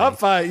pie. Hot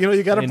pie.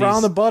 You got to And brown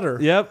he's- the butter.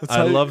 Yep, That's I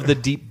how you- love the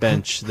deep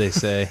bench. They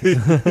say.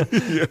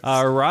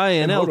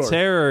 Ryan And L. Hodor.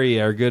 Terry,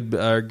 our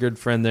good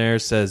friend there,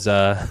 says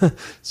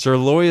Sir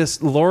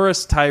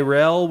Loris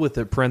Tyrell with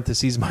the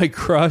parentheses my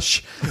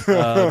crush,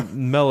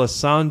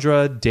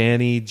 Melisandre,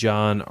 Danny,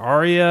 John,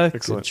 Arya.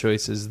 Excellent. Good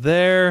choices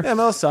there. Yeah,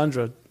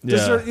 Melisandre.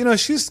 Yeah.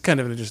 She's kind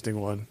of an interesting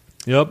one.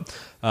 Yep.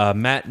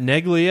 Matt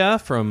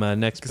Neglia from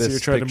Next Because Best you're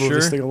trying Picture. to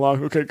move this thing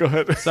along. Okay, go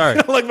ahead. Sorry.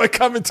 I don't like my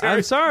commentary.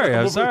 I'm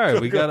sorry.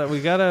 We gotta.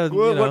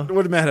 What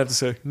did Matt have to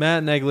say?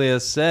 Matt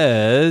Neglia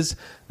says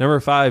number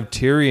 5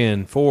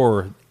 Tyrion,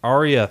 4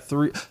 Arya,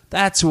 3.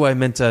 That's who I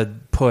meant to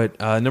put.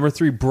 Number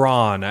 3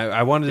 Bronn.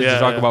 I wanted to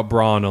talk about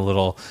Bronn a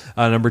little.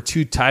 Number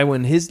 2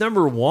 Tywin. His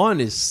number 1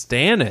 is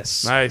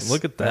Stannis. Nice.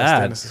 Look at Yeah,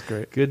 that. Stannis is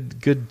great.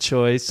 Good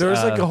choice.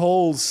 There's like a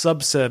whole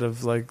subset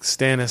of like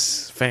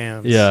Stannis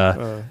fans.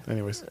 Yeah.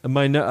 Anyways.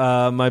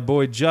 My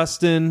boy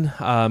Justin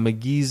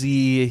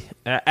McGeezy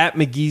at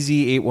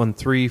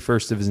McGeezy813,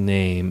 first of his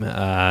name.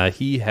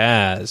 He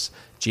has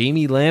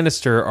Jaime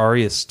Lannister,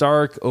 Arya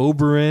Stark,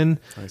 Oberyn,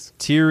 Nice.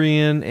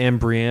 Tyrion, and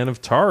Brienne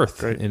of Tarth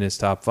Great. in his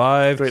top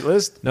 5. Great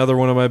list. Another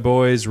one of my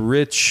boys,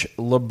 Rich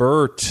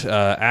Labert,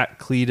 at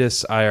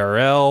Cletus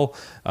IRL.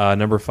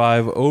 Number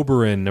 5,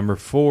 Oberyn. Number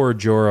 4,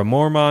 Jorah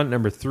Mormont.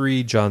 Number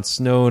 3, Jon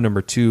Snow.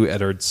 Number 2,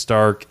 Eddard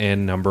Stark.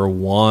 And number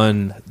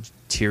 1,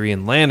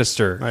 Tyrion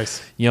Lannister.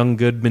 Nice. Young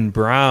Goodman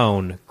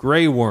Brown,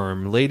 Grey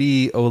Worm,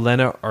 Lady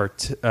Olenna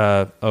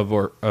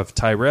of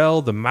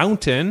Tyrell, The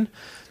Mountain,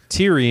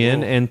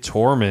 Tyrion, and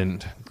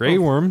Tormund. Grey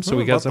Worm, so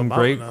we got about some the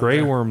great Mountain on Grey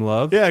there. Worm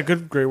love. Yeah,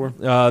 good Grey Worm.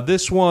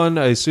 This one,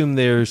 I assume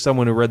there's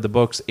someone who read the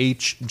books.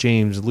 H.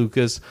 James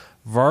Lucas,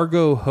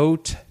 Vargo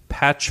Hote,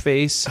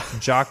 Patchface,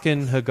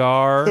 Jaqen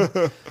Hagar,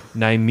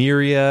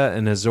 Nymeria,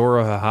 and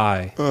Azor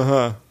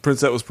Ahai.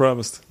 Prince that was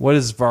promised. What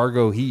is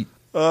Vargo Heat?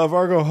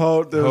 Vargo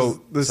Hote. There's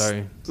Hote, this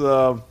sorry.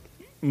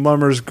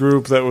 mummers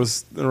group that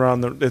was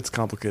around. It's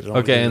complicated.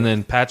 Okay, and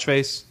then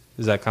Patchface?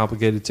 Is that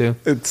complicated too?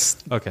 it's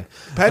Okay.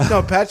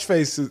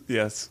 Patchface. Is,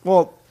 yes.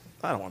 Well,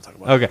 I don't want to talk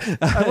about it.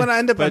 Okay. When I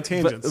end up on But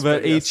tangents.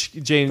 yes. yes.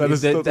 James,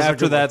 Those are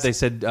after good that, ones. they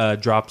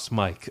said drops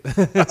mic.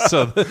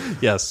 So,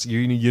 yes,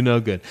 you know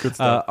good.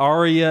 stuff.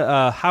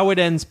 Arya, How It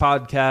Ends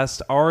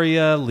podcast,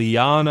 Arya,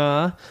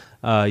 Lyanna,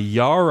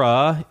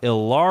 Yara,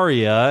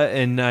 Ilaria,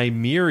 and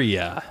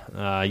Nymeria.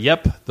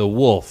 Yep, the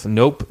wolf.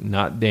 Nope,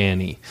 not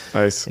Danny.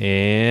 Nice.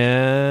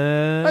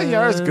 And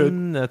Yara's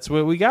good. That's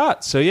what we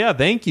got. So yeah,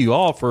 thank you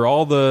all for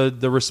all the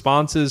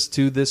responses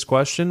to this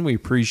question. We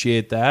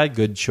appreciate that.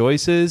 Good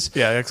choices.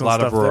 Yeah, excellent A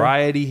lot of stuff there.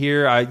 variety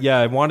here.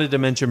 I wanted to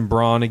mention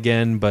Braun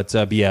again, but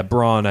yeah,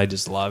 Braun I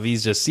just love.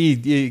 He's just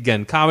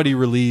again comedy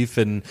relief,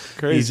 and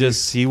Crazy.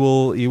 he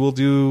will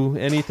do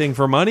anything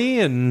for money,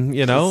 and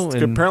It's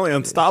and apparently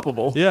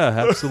unstoppable. yeah,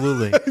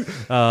 absolutely.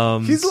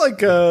 He's like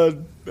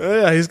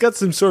he's got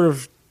some sort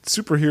of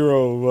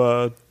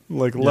superhero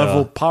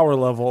level, power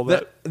level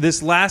that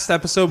This last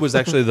episode was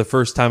actually the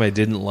first time I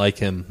didn't like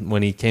him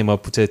when he came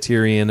up to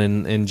Tyrion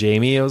and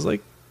Jaime. I was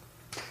like,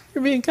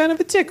 you're being kind of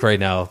a dick right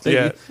now.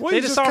 They Well,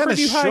 you just just offered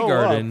kinda you show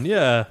Highgarden.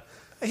 Yeah.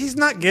 he's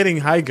not getting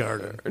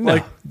Highgarden.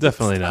 No,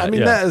 definitely not. I mean,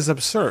 yeah. that is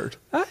absurd.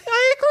 I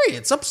agree.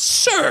 It's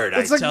absurd,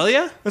 It's I like, tell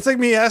you. It's like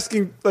me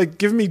asking,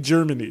 give me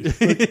Germany.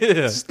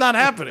 It's just not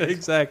happening.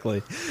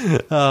 Exactly.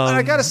 And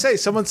I gotta say,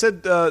 someone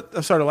said,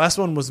 I'm sorry, the last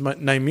one was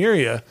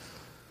Nymeria,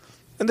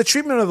 and the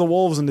treatment of the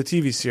wolves in the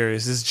TV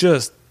series is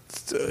just,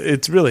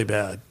 it's really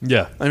bad.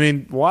 Yeah. I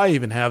mean, why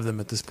even have them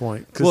at this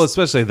point? 'Cause Well,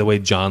 especially the way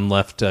John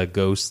left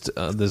Ghost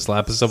this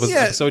last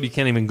episode. You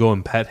can't even go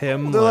and pet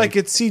him. they're like,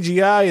 it's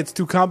CGI, it's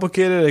too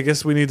complicated. I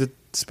guess we need to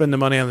spend the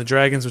money on the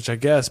dragons, which I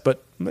guess.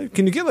 But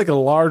can you get like a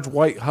large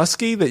white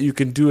husky that you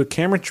can do a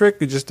camera trick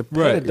and just to pet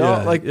Right, a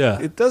dog? yeah.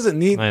 It doesn't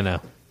need. I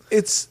know.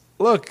 It's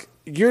look,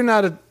 you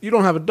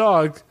don't have a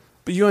dog,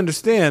 but you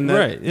understand that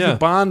Right, yeah. you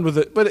bond with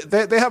it. But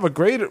they have a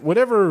greater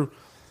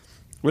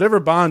whatever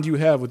bond you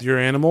have with your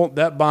animal,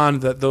 that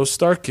bond that those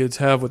Stark kids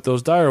have with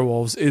those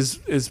direwolves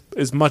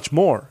is much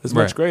more, much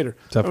Right. greater.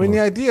 Definitely. I mean, the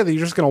idea that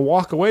you're just going to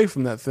walk away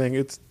from that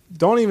thing,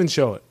 don't even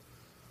show it.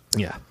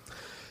 Yeah.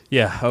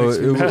 Yeah.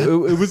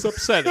 It was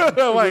upsetting.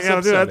 Oh, I It was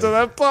gotta do that to upsetting.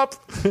 that pup.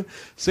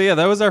 So yeah,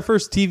 that was our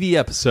first TV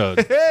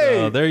episode. Hey!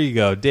 So there you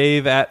go.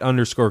 Dave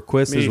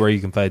 @_Quist is Me. where you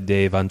can find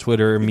Dave on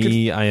Twitter.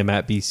 I am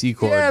at BC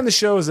Cord. Yeah, and the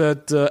show is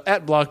at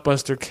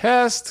Blockbuster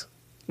Cast.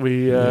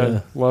 We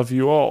love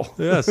you all.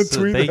 Yes,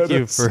 Tweet thank at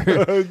you us.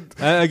 for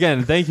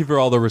again. Thank you for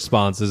all the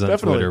responses on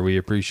Definitely. Twitter. We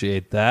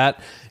appreciate that.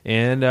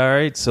 And all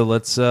right, so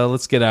let's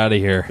get out of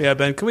here. Yeah,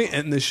 Ben, can we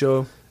end this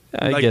show?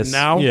 I guess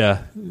now? Yeah.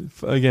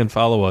 Again,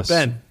 follow us.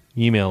 Ben.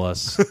 Email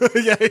us.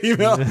 Yeah,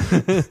 email.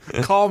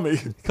 Call me.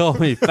 Call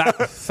me.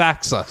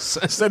 Fax us.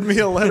 Send me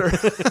a letter.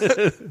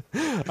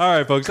 All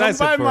right, folks. Come that's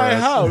by it for my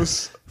us.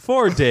 house.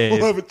 For Dave.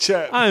 We'll have a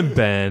chat. I'm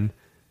Ben.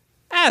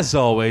 As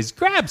always,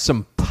 grab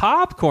some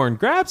popcorn,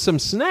 grab some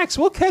snacks.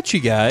 We'll catch you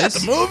guys. At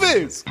the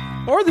movies.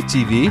 Or the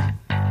TV.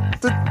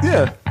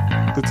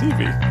 The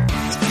TV.